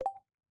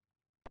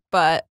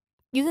 But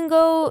You can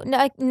go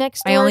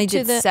next door I only to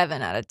did the...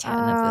 7 out of 10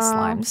 of the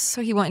slimes.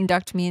 So he won't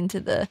induct me into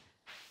the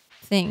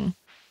thing.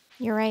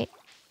 You're right.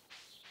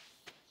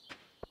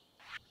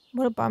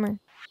 What a bummer.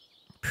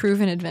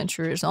 Proven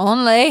adventurers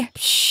only.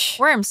 Psh,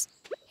 Worms.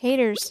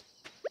 haters.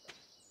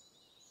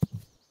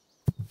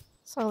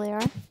 So they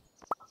are.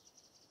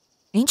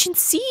 Ancient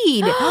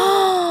seed.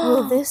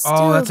 Will this Oh,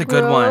 still that's a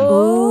good one. grow?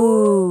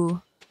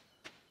 Ooh.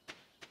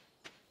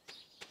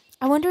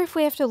 I wonder if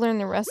we have to learn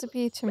the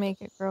recipe to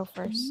make it grow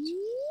first.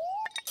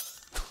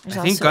 There's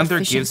I think also a Gunther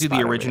fishing gives you the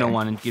spot over original there.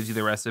 one and gives you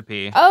the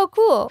recipe. Oh,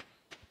 cool.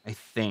 I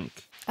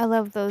think. I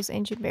love those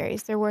ancient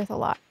berries. They're worth a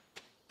lot.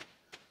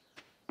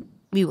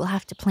 We will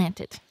have to plant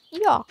it.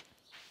 Yeah.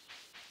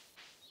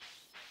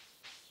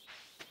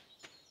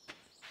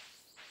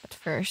 But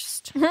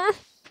first,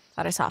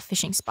 thought I saw a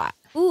fishing spot.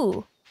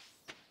 Ooh.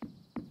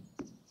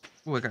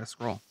 Oh, I got a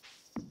scroll.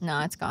 No,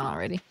 it's gone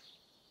already.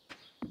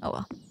 Oh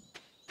well.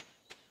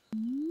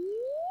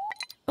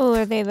 Oh,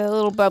 are they the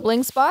little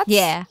bubbling spots?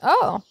 Yeah.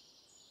 Oh.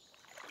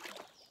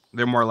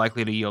 They're more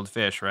likely to yield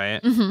fish,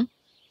 right? Mm-hmm.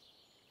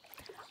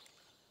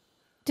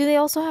 Do they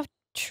also have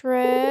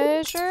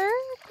treasure?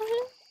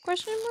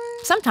 Question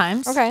mark?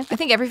 Sometimes. Okay. I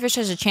think every fish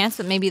has a chance,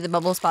 but maybe the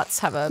bubble spots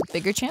have a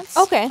bigger chance.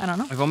 Okay. I don't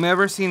know. I've only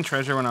ever seen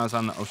treasure when I was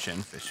on the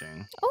ocean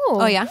fishing. Oh.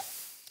 Oh yeah.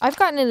 I've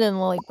gotten it in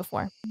the lake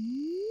before.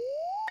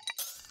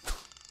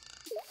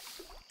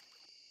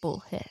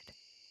 Bullhead.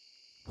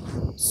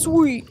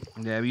 Sweet.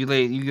 Yeah, you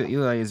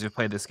ladies have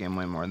played this game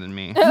way more than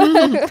me.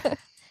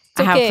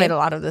 I have okay. played a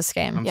lot of this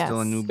game. I'm Yes.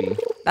 still a newbie.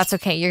 That's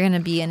okay. You're gonna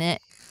be in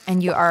it,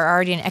 and you are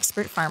already an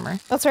expert farmer.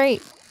 That's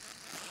right.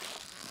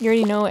 You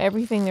already know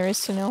everything there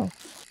is to know.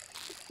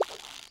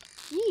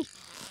 Yee.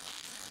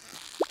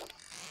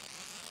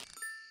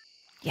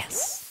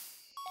 Yes.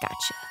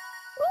 Gotcha.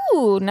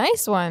 Ooh,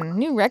 nice one.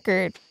 New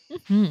record.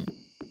 Hmm.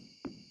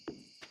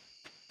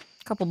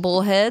 Couple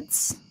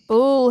bullheads.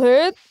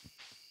 Bullhead.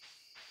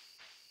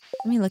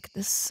 Let me look at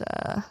this.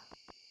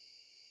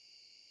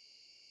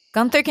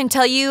 Gunther can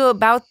tell you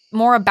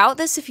more about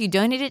this if you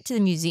donate it to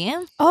the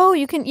museum. Oh,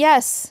 you can.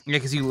 Yes. Yeah,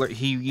 because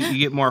you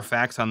get more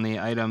facts on the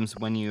items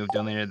when you've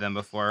donated them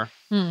before.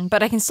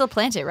 But I can still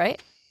plant it, right?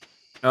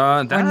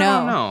 That I no?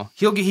 don't know.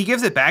 He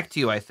gives it back to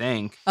you, I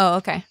think. Oh,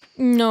 okay.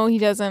 No, he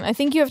doesn't. I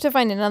think you have to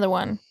find another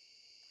one.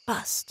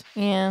 Bust.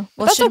 Yeah.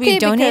 Well, That's should we okay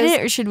donate because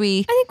it or should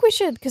we I think we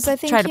should because I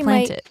think try to he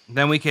plant might. it?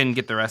 Then we can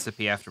get the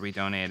recipe after we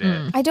donate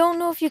it. I don't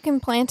know if you can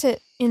plant it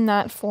in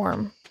that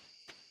form.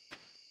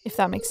 If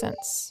that makes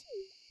sense.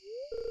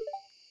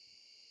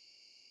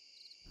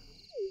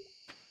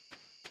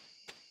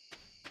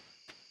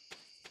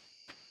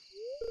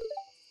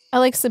 I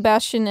like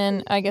Sebastian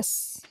and I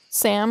guess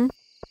Sam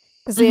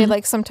because they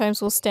like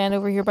sometimes will stand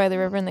over here by the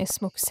river and they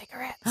smoke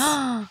cigarettes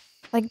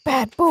like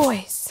bad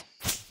boys.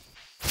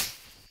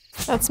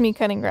 That's me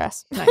cutting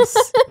grass. Nice.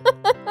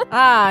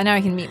 Now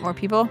I can meet more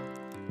people.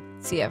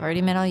 See, I've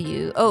already met all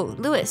you. Oh,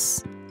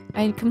 Lewis,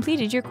 I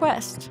completed your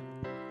quest.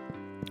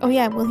 Oh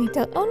yeah, will he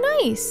tell? Oh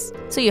nice.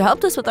 So you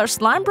helped us with our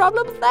slime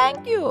problem?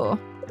 Thank you.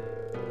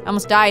 I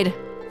almost died.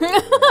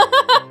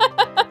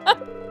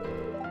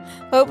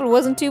 Hope it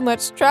wasn't too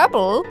much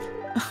trouble.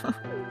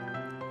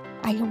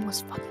 I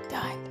almost fucking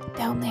died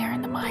down there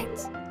in the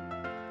mines.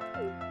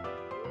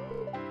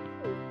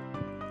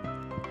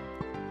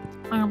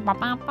 All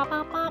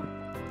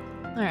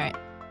right.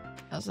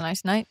 That was a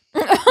nice night.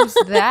 Who's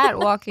that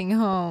walking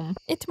home?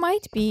 It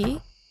might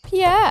be.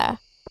 Yeah.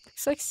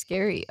 Looks like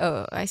scary.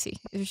 Oh, I see.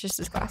 It was just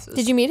his glasses.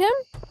 Did you meet him?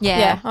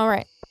 Yeah. All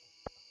right.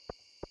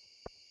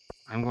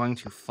 I'm going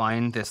to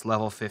find this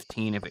level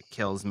 15 if it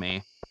kills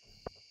me.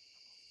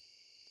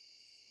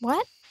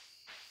 What?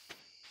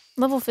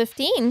 Level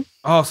 15?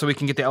 Oh, so we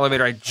can get the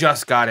elevator. I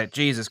just got it.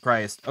 Jesus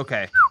Christ.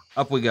 Okay,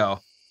 up we go.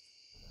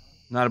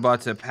 Not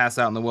about to pass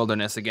out in the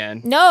wilderness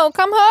again. No,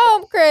 come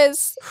home,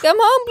 Chris. Come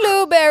home,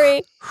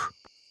 Blueberry.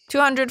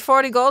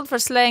 240 gold for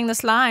slaying the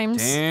slimes.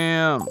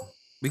 Damn.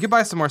 We could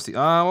buy some more.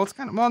 Well, it's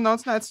kind of. Well, no,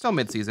 it's not. It's still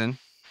mid-season.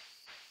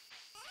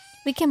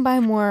 We can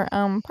buy more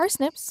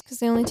parsnips because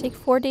they only take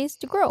 4 days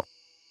to grow.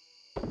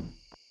 What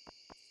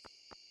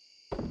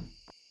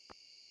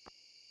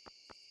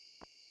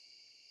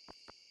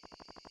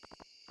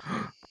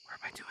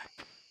am I doing?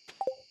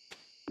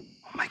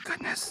 Oh my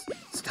goodness!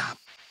 Stop!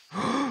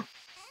 Oh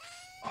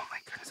my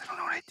goodness! I don't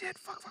know what I did.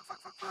 Fuck.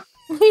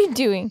 What are you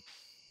doing?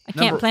 I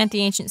can't plant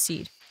the ancient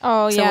seed.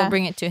 Oh So yeah. we'll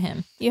bring it to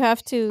him. You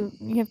have to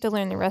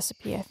learn the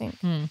recipe, I think.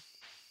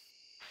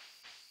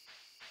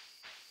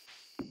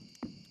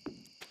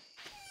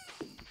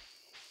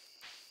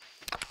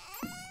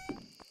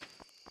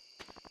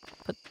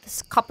 Put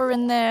this copper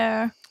in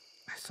there.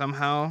 I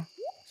somehow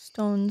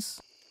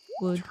Stones.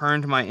 Wood.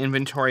 turned my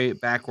inventory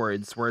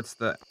backwards where it's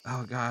the...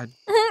 Oh, God.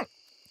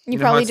 You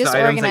know how probably it's the just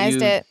items that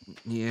organized you- it.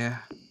 Yeah.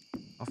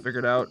 I'll figure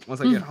it out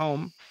once I get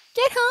home.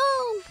 Get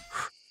home.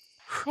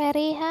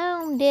 Headdy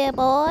home, dear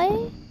boy.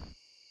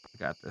 I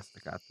got this.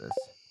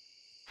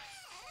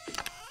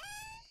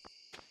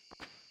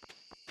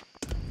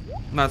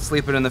 I'm not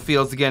sleeping in the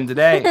fields again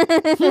today.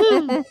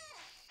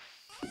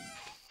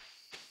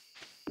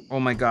 Oh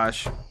my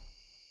gosh.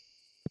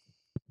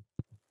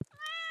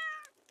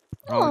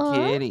 Oh,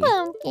 kitty.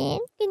 Pumpkin.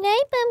 Good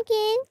night,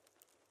 Pumpkin.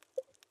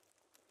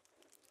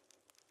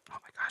 Oh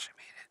my gosh, I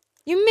made it.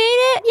 You made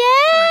it?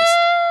 Yeah.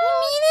 You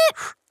made it?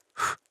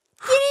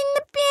 Get in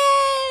the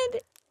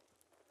bed.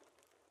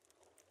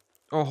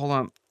 Oh, hold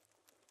on.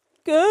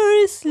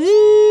 Go to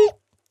sleep.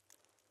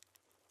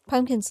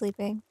 Pumpkin's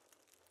sleeping.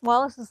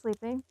 Wallace is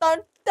sleeping.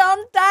 Don't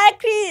die,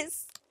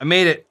 Chris. I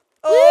made it.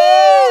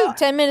 Oh,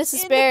 10 minutes to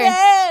in spare. the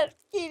bed.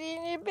 Get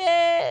in your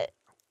bed.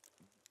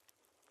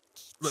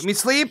 Let me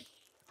sleep.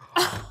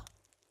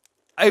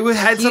 I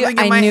had something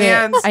in my knew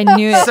hands. I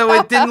knew it. So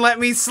it didn't let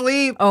me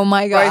sleep. Oh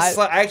my I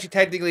god. actually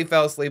technically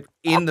fell asleep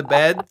in the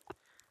bed.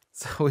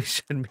 So we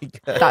should be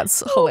good.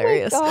 That's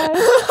hilarious.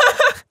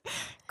 Oh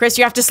Chris,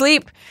 you have to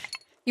sleep.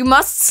 You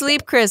must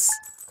sleep, Chris.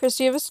 Chris,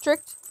 do you have a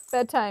strict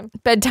bedtime?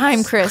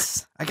 Bedtime,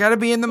 Chris. I gotta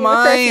be in the You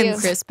have a curfew.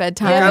 mines. Chris, I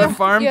bedtime. got a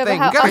farm you have thing.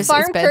 A, We gotta- a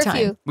farm It's bedtime.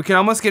 curfew. We can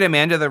almost get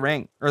Amanda the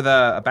ring or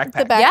the backpack.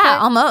 The backpack. Yeah,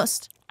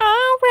 almost. All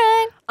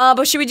right.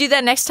 But should we do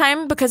that next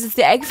time? Because it's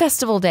the Egg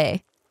Festival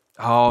day.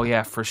 Oh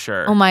yeah, for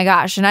sure. Oh my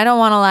gosh. And I don't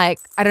want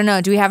to I don't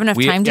know. Do we have enough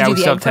time to do we the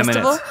still Egg have 10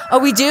 Festival? minutes. Oh,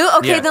 we do?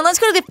 Okay, Yeah. then let's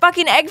go to the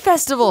fucking Egg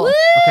Festival.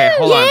 Okay,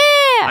 hold on.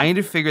 Yeah. I need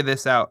to figure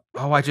this out.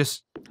 Oh, I'm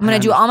going to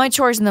do all my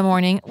chores in the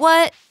morning.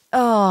 What?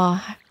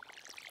 Oh.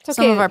 It's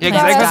Some okay. of our Yeah,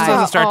 plants because died. Egg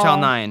doesn't start till Oh.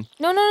 9.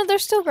 No, they're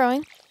still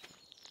growing.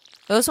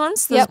 Those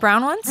ones? Those Yep.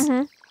 brown ones?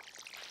 Mm-hmm.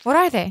 What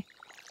are they?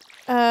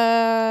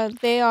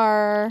 They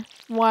are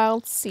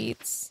wild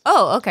seeds.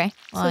 Oh, okay.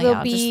 So Well, they'll yeah,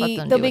 I'll just let be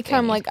them they'll do what they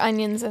become need. like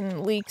onions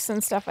and leeks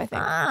and stuff, I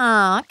think.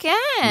 Oh, okay.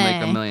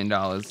 Make $1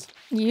 million.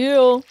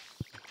 Yeah.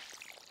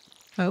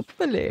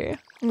 Hopefully.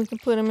 We can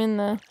put them in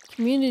the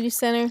community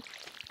center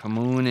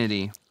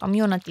Community.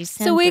 Community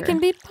center. so we can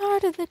be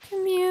part of the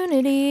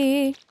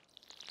community.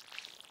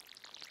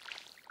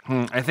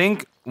 I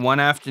think one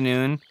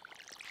afternoon,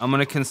 I'm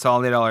gonna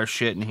consolidate all our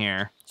shit in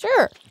here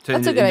Sure. to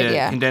That's a good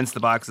idea. condense the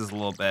boxes a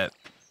little bit.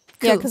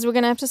 Yeah, Cool. because we're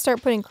gonna have to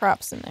start putting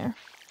crops in there.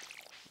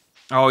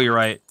 Oh, you're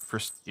right.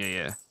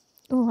 Yeah.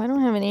 Oh, I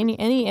don't have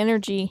any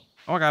energy.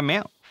 Oh, I got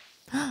mail.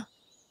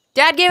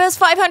 Dad gave us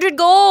 500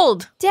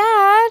 gold.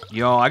 Dad.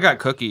 Yo, I got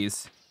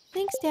cookies.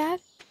 Thanks, Dad.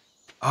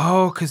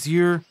 Oh, cause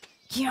you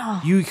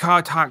Yeah.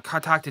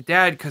 talk to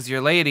Dad because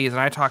you're ladies, and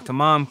I talk to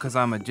Mom because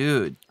I'm a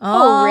dude.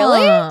 Oh,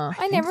 really? Ah.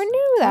 I never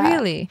knew that.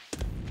 Really?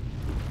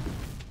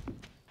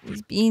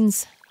 These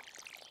beans.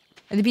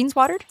 Are the beans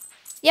watered?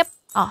 Yep.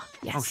 Oh,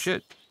 yes. Oh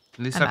shit.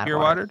 Are these I'm up out of here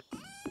water.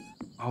 watered?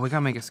 Oh, we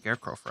gotta make a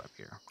scarecrow for up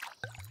here.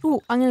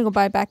 Ooh, I'm gonna go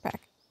buy a backpack.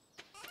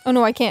 Oh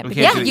no, I can't. We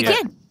because- can't Yeah, do it you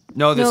yet. can.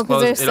 No, this No, 'cause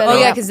closed. they're it- setting Oh,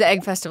 yeah, up. because the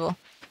egg festival.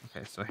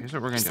 Okay, so here's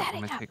what we're gonna do. I'm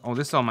setting gonna up. take. Oh,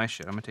 this is all my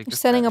shit. I'm gonna take You're this.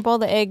 setting back. up all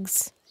the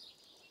eggs.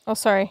 Oh,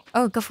 sorry.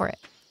 Oh, go for it.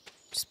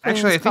 Just putting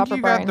Actually, I this think copper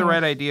you bar got in the here.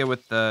 right idea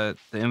with the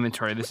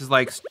inventory. This is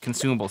like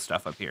consumable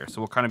stuff up here, so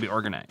we'll kind of be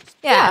organized.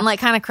 Yeah, and like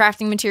kind of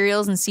crafting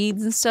materials and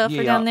seeds and stuff are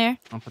Yeah. down there.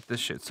 I'll put this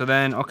shit. So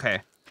then,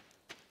 okay.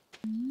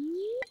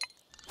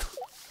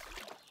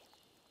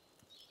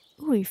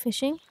 Ooh, are you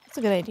fishing? That's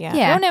a good idea.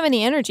 Yeah. I don't have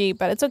any energy,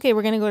 but it's okay.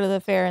 We're gonna go to the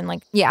fair in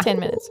like Yeah. 10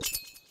 minutes.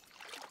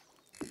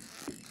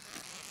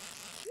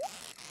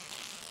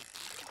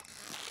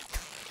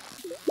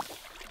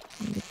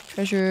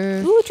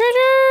 Treasure. Ooh,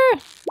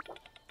 treasure!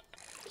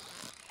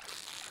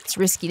 It's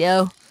risky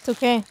though. It's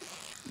okay.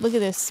 Look at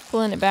this,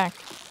 pulling it back.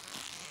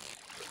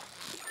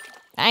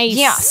 Nice.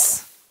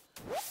 Yes.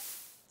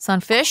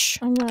 Sunfish.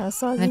 I'm gonna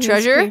saw And the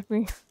treasure?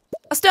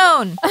 A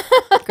stone.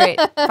 Great.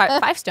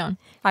 Five stone.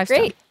 Five stone.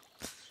 Great.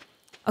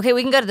 Okay,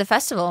 we can go to the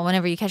festival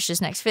whenever you catch this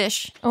next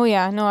fish. Oh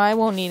yeah, no, I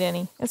won't need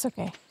any. It's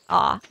okay.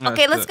 Aw. No,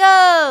 Okay, it's let's good.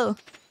 go.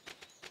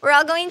 We're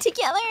all going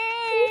together.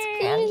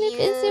 go to the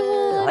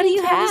festival. What do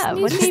you Travis have?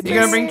 needs What is papers. You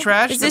gonna bring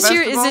trash? Is to the this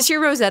your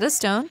festival? Rosetta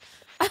Stone?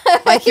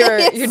 Like your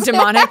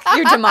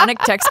demonic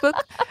textbook?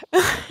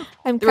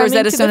 I'm The coming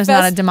Rosetta to Stone the is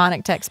not a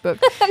demonic textbook.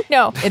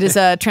 No, It is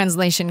a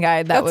translation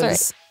guide that That's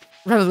was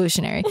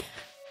revolutionary.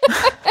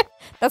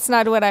 that's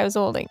not what I was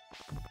holding.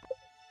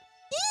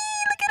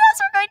 Look at us,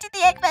 we're going to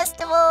the Egg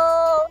Festival.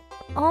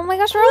 Oh my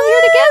gosh, we're all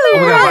here Oh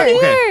together. my We're God, all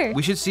okay, here.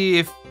 we should see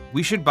if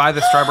we should buy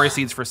the strawberry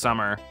seeds for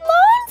summer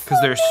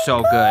because they're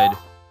so good.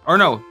 Or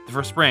no,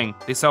 for spring.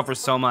 They sell for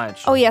so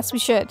much. Oh yes, we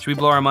should. Should we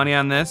blow our money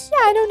on this? Yeah,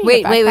 I don't need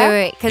Wait, a wait, backpack.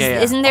 wait. Because Yeah.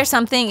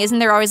 isn't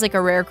there always like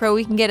a rare crow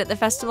we can get at the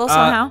festival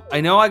somehow?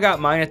 I know I got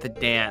mine at the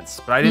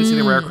dance, but I didn't see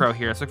the rare crow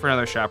here. Let's look for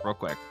another shop real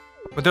quick.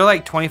 But they're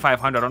like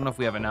 2,500. I don't know if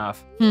we have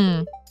enough.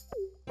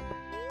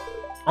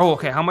 Oh,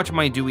 okay. How much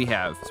money do we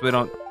have?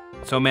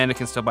 So Amanda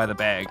can still buy the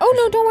bag. Oh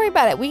no, don't worry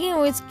about it. We can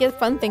always get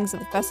fun things at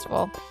the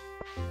festival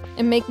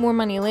and make more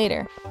money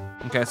later.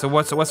 Okay, so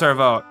what's our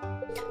vote?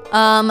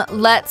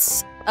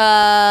 Let's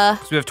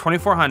So we have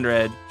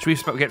 2,400.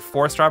 Should we get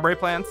 4 strawberry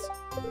plants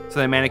so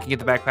that Amanda can get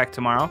the backpack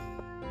tomorrow?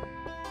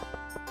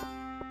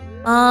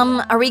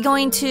 are we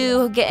going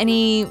to get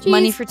any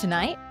money for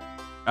tonight?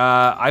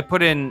 I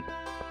put in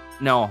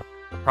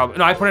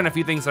I put in a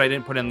few things that I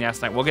didn't put in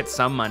last night. We'll get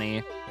some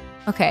money.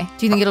 Okay.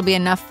 Do you think it'll be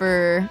enough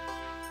for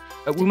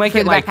We might For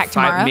get the like backpack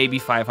tomorrow? maybe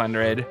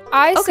 500.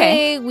 I Okay.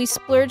 say we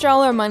splurge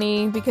all our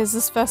money because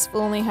this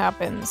festival only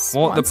happens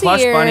Well, once the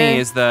plush a year. bunny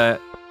is the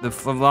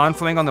lawn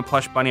flamingo and the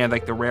plush bunny are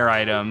like the rare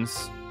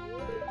items.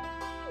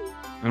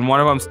 And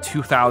one of them's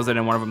 2,000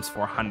 and one of them's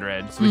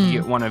 400. So we could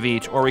get one of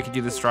each, or we could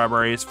do the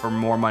strawberries for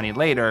more money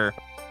later,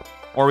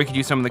 or we could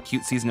do some of the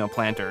cute seasonal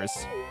planters.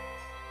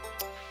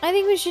 I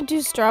think we should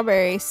do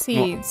strawberry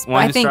seeds.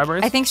 Wanna I do think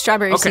strawberries? I think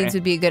strawberry Okay. seeds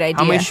would be a good idea.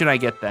 How many should I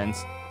get then?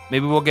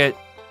 Maybe we'll get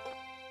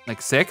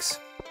like 6.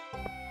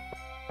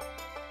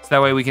 So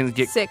that way we can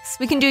get 6.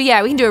 We can do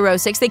a row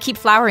 6. They keep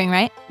flowering,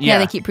 right? Yeah.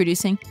 they keep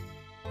producing.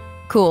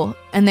 Cool.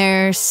 And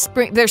they're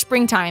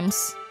spring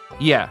times.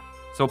 Yeah.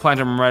 So we'll plant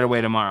them right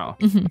away tomorrow.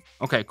 Mhm.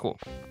 Okay, cool.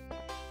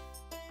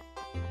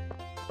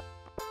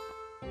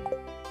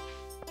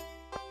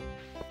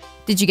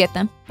 Did you get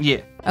them?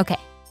 Yeah. Okay.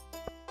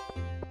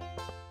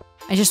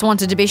 I just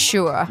wanted to be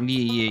sure.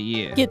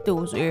 Yeah. Get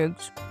those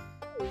eggs.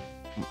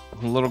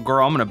 Little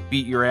girl, I'm gonna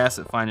beat your ass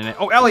at finding it.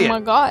 Oh, Oh Elliot! my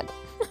god.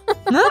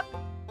 Wonder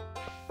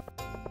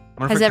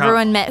if Has it count-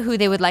 everyone met who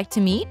they would like to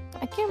meet?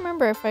 I can't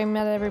remember if I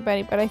met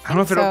everybody, but I think I don't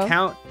know if so. it'll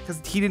count because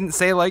he didn't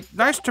say like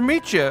 "nice to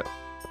meet you."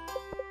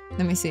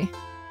 Let me see.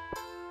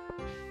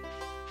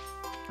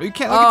 You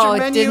can't look at your it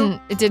menu.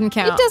 didn't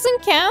count. It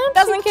doesn't count?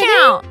 Doesn't You kidding?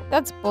 count.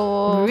 That's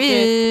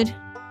bullshit. Rude.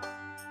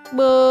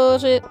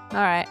 Bullshit. All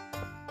right.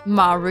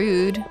 Ma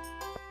rude.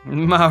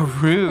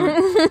 Maru.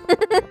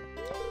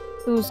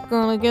 Who's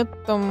gonna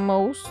get the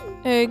most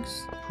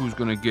eggs? Who's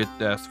gonna get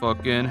that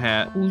fucking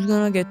hat? Who's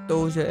gonna get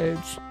those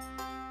eggs?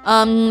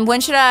 When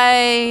should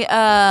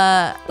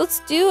I Let's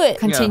do it.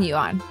 continue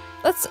on?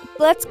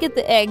 Let's get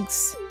the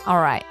eggs. All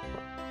right.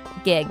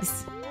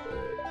 Gigs.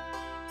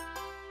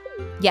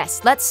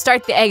 Yes, let's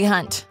start the egg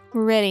hunt.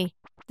 We're ready.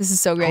 This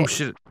is so great. Oh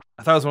shit!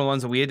 I thought it was one of the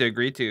ones that we had to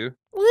agree to.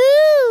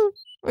 Woo!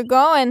 We're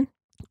going.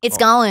 It's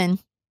going.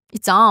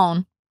 It's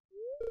on.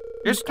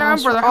 It's time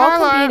Gosh, for the we're all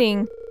highlight.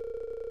 competing.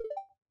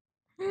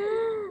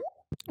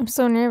 I'm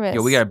so nervous.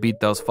 Yo, we gotta beat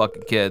those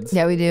fucking kids.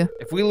 Yeah, we do.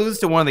 If we lose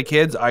to one of the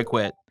kids, I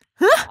quit.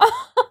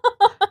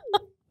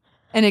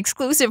 An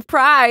exclusive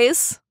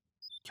prize.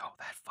 Yo,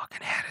 that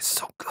fucking hat is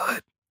so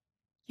good.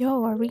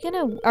 Yo, are we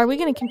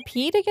gonna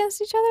compete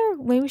against each other?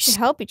 Maybe we should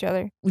help each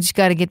other. We just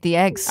got to get the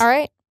eggs. All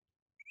right.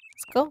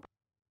 Let's go.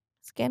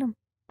 Let's get them.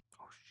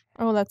 Oh shit!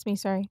 Oh, that's me.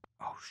 Sorry.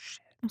 Oh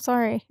shit! I'm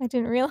sorry. I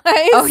didn't realize.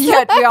 Oh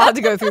yeah, we all had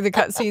to go through the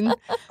cutscene.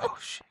 Oh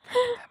shit!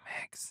 That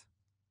makes.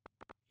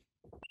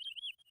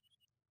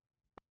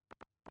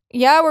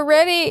 Yeah, we're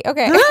ready.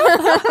 Okay.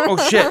 Oh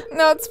shit!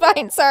 No, it's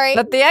fine. Sorry.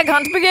 Let the egg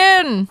hunt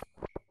begin.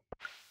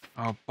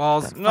 Oh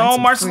balls! Gotta find No,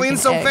 some Marceline's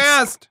freaking so eggs.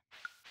 fast.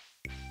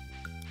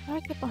 How do I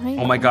get behind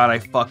Oh my them? god, I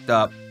fucked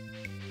up.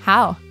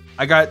 How?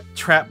 I got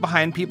trapped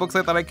behind people because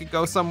I thought I could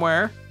go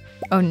somewhere.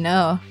 Oh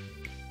no.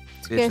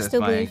 okay, I Bitch, still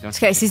that's believe. my- don't-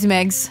 Okay, I see some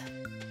eggs.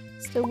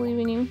 Still believe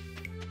in you.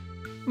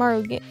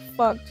 Mario, get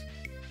fucked.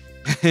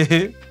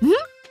 See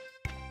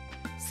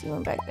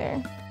one back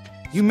there.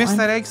 You missed One.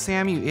 that egg,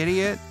 Sam, you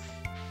idiot.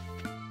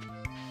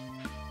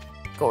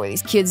 Go where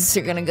these kids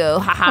are gonna go.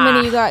 Ha How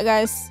many you got,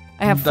 guys?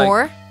 I have Like-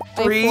 4. I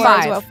have 3. 4. Five.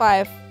 It's about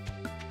 5.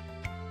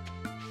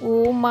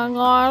 Oh my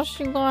gosh,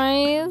 you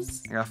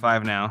guys. I got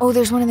 5 now. Oh,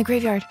 there's one in the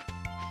graveyard.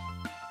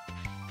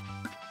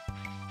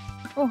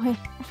 Oh, hey.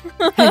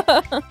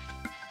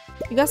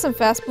 You got some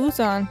fast boots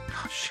on.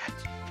 Oh shit.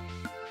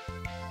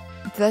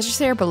 Did that just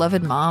say our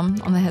beloved mom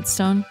on the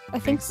headstone? I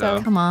think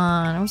so. Come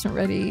on, I wasn't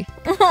ready.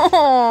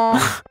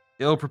 Oh,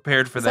 Ill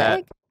prepared for Is that.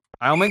 egg?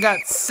 I only got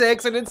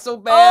 6. I did so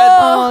bad.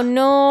 Oh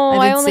no, I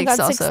I, did only 6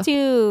 got also. 6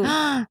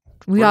 too.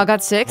 We all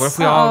got 6. What if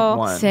we all Uh-oh.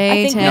 won?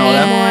 Satan. we No, need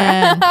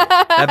that-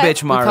 more. That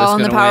bitch We Mara's call on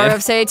gonna the power win.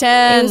 of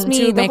Satan It was me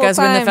to the make whole us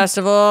win the time.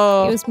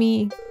 festival. It was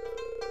me.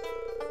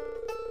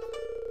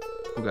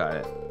 Who got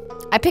it?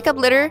 I pick up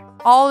litter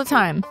all the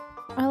time.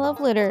 I love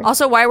litter.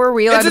 Also, why were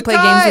we allowed It's to a play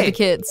games with tie! the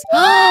kids?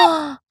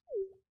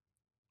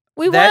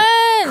 We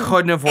That won.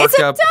 couldn't have It's worked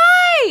a out.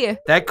 tie!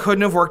 That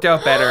couldn't have worked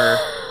out better.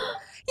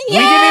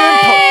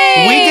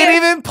 Yay! We didn't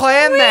even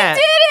plan that.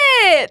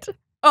 did it!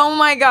 Oh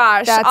my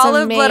gosh. That's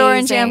Olive, blood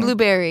orange, and amazing.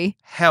 blueberry.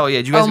 Hell yeah!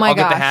 Did you guys Oh my all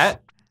get the gosh.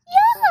 hat?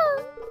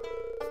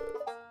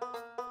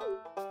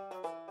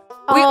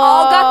 We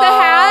all got the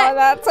hat?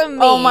 That's amazing.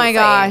 Oh my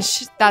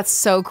gosh, that's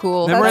so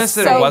cool. Remember I That's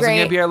said so it wasn't great.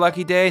 gonna be our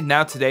lucky day?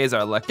 Now today is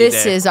our lucky day.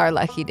 This is our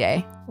lucky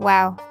day.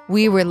 Wow.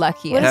 We were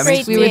luckiest. What a That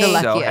makes we me were the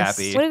day. so luckiest.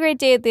 happy. What a great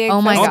day at the egg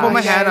Oh my festival, I'll put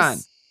my gosh. hat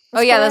guys. on.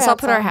 Oh yeah, put let's our all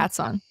put our hats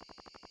hats on.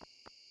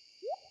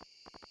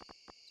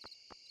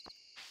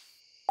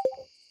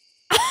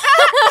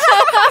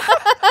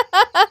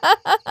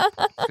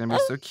 It's gonna be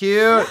so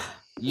cute.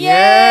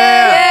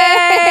 Yeah.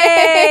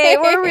 Yay!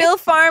 We're real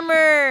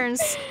farmers.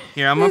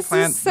 Here, I'm gonna This is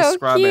plant so the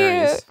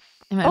strawberries. cute.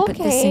 I'm gonna put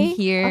this in I'll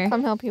here.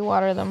 come help you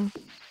water them.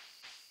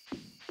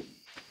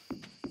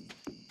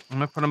 I'm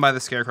gonna put them by the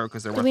scarecrow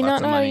because they're Do worth we lots not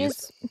of know how to money.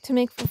 use to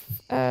make?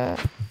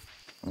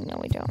 No,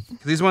 we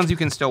don't. These ones you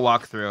can still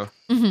walk through.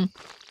 hmm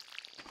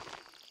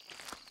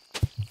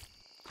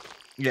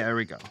Yeah, there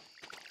we go.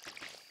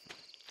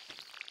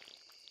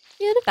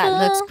 Beautiful.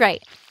 That looks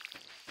great.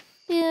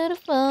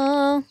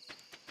 beautiful.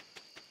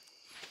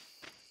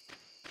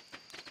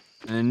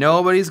 And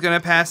nobody's gonna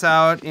pass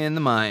out in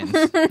the mines.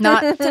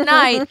 Not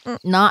tonight.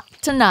 Not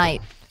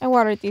tonight. I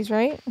watered these,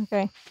 right?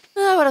 Okay.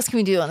 What else can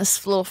we do on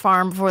this little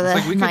farm before the It's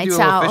like we could night's do a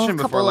little out? fishing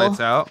before lights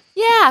out.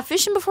 Yeah,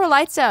 fishing before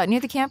lights out near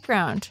the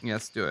campground. Yeah,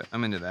 let's do it.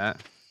 I'm into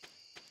that.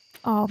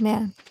 Oh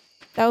man,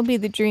 that would be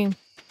the dream.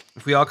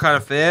 If we all caught a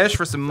fish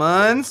for some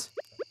muns.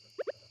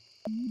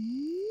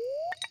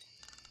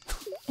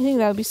 I think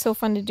that would be so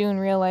fun to do in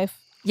real life.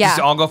 Yeah.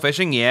 Just all go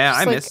fishing? Yeah, Just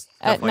I like miss stuff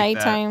at like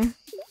nighttime. that.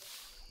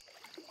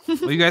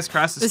 Well, you guys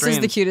cross the This streams.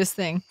 is the cutest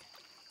thing.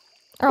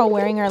 We're all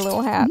wearing our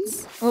little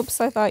hats.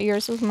 Oops, I thought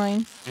yours was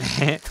mine.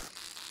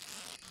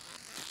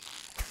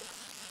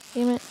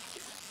 Damn it.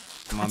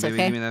 Come on, That's baby,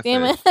 okay. give me that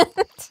Damn fish.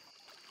 it.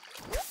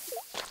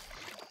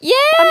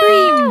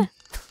 Yeah!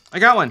 I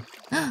got one.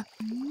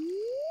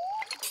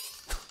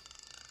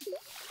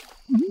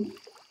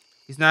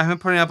 He's not even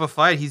putting up a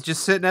fight. He's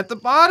just sitting at the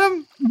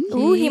bottom.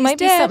 Ooh, he He's might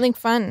be dead. something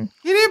fun.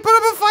 He didn't put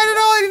up a fight at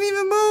all. He didn't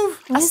even move.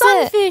 A What is it?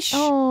 sunfish.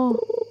 Oh,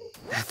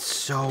 That's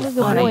so look at On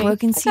a funny. boy.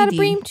 broken I got a CD.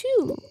 bream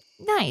too.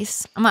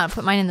 Nice. I'm gonna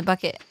put mine in the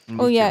bucket.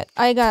 Oh yeah,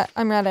 I'm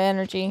out of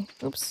energy.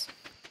 Oops,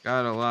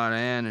 Got a lot of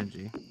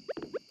energy.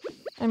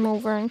 I'm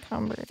over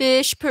encumbered.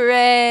 Fish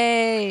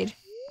parade.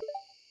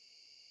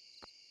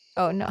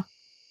 Oh no.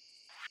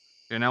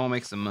 Okay, now we'll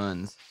make some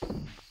muns.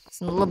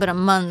 It's a little bit of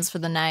muns for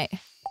the night.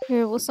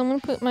 Here, will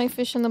someone put my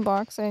fish in the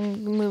box?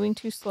 I'm moving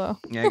too slow.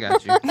 Yeah, I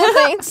got you.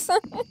 Thanks.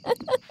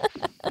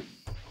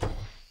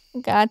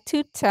 Got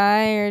too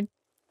tired.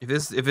 If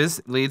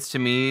this leads to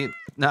me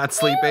not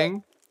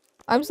sleeping,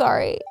 I'm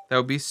sorry. that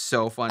would be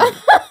so funny.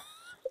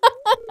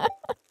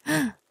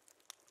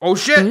 Oh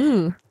shit!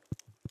 Ooh.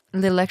 A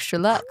little extra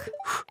luck.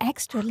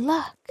 Extra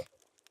luck.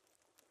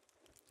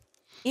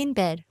 In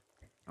bed.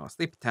 Oh,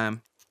 sleep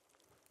time.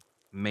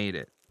 Made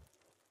it.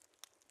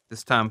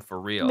 This time for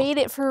real. Made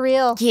it for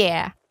real.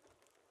 Yeah.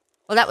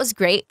 Well, that was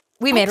great.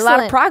 We made a lot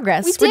of Excellent.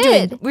 progress. We We're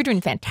did. We're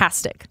doing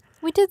fantastic.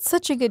 We did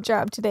such a good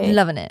job today.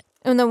 Loving it.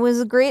 And that was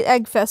a great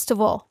egg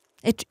festival.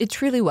 It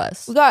truly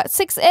was. We got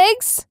 6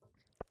 eggs.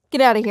 Get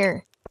out of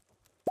here.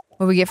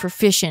 What do we get for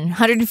fishing?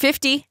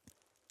 150.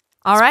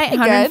 All right, pretty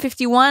good.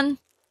 151.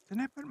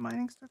 Didn't I put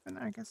mining stuff in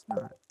there? I guess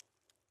not.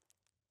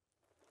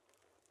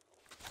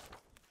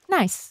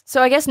 Nice.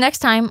 So I guess next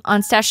time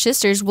on Stash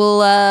Sisters,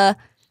 we'll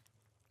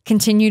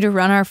continue to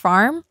run our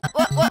farm.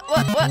 What?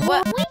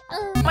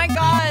 Oh my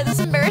god, this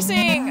is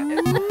embarrassing.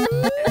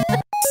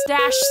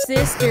 Stash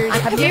Sisters.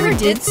 Have you ever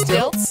did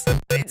stilts?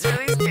 It's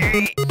really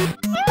scary.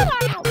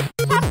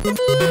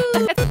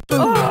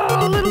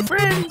 Oh, little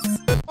friends.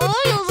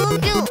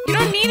 You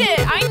don't need it.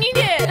 I need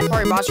it.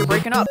 Sorry, boss, you're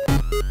breaking up.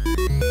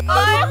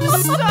 I'm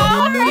so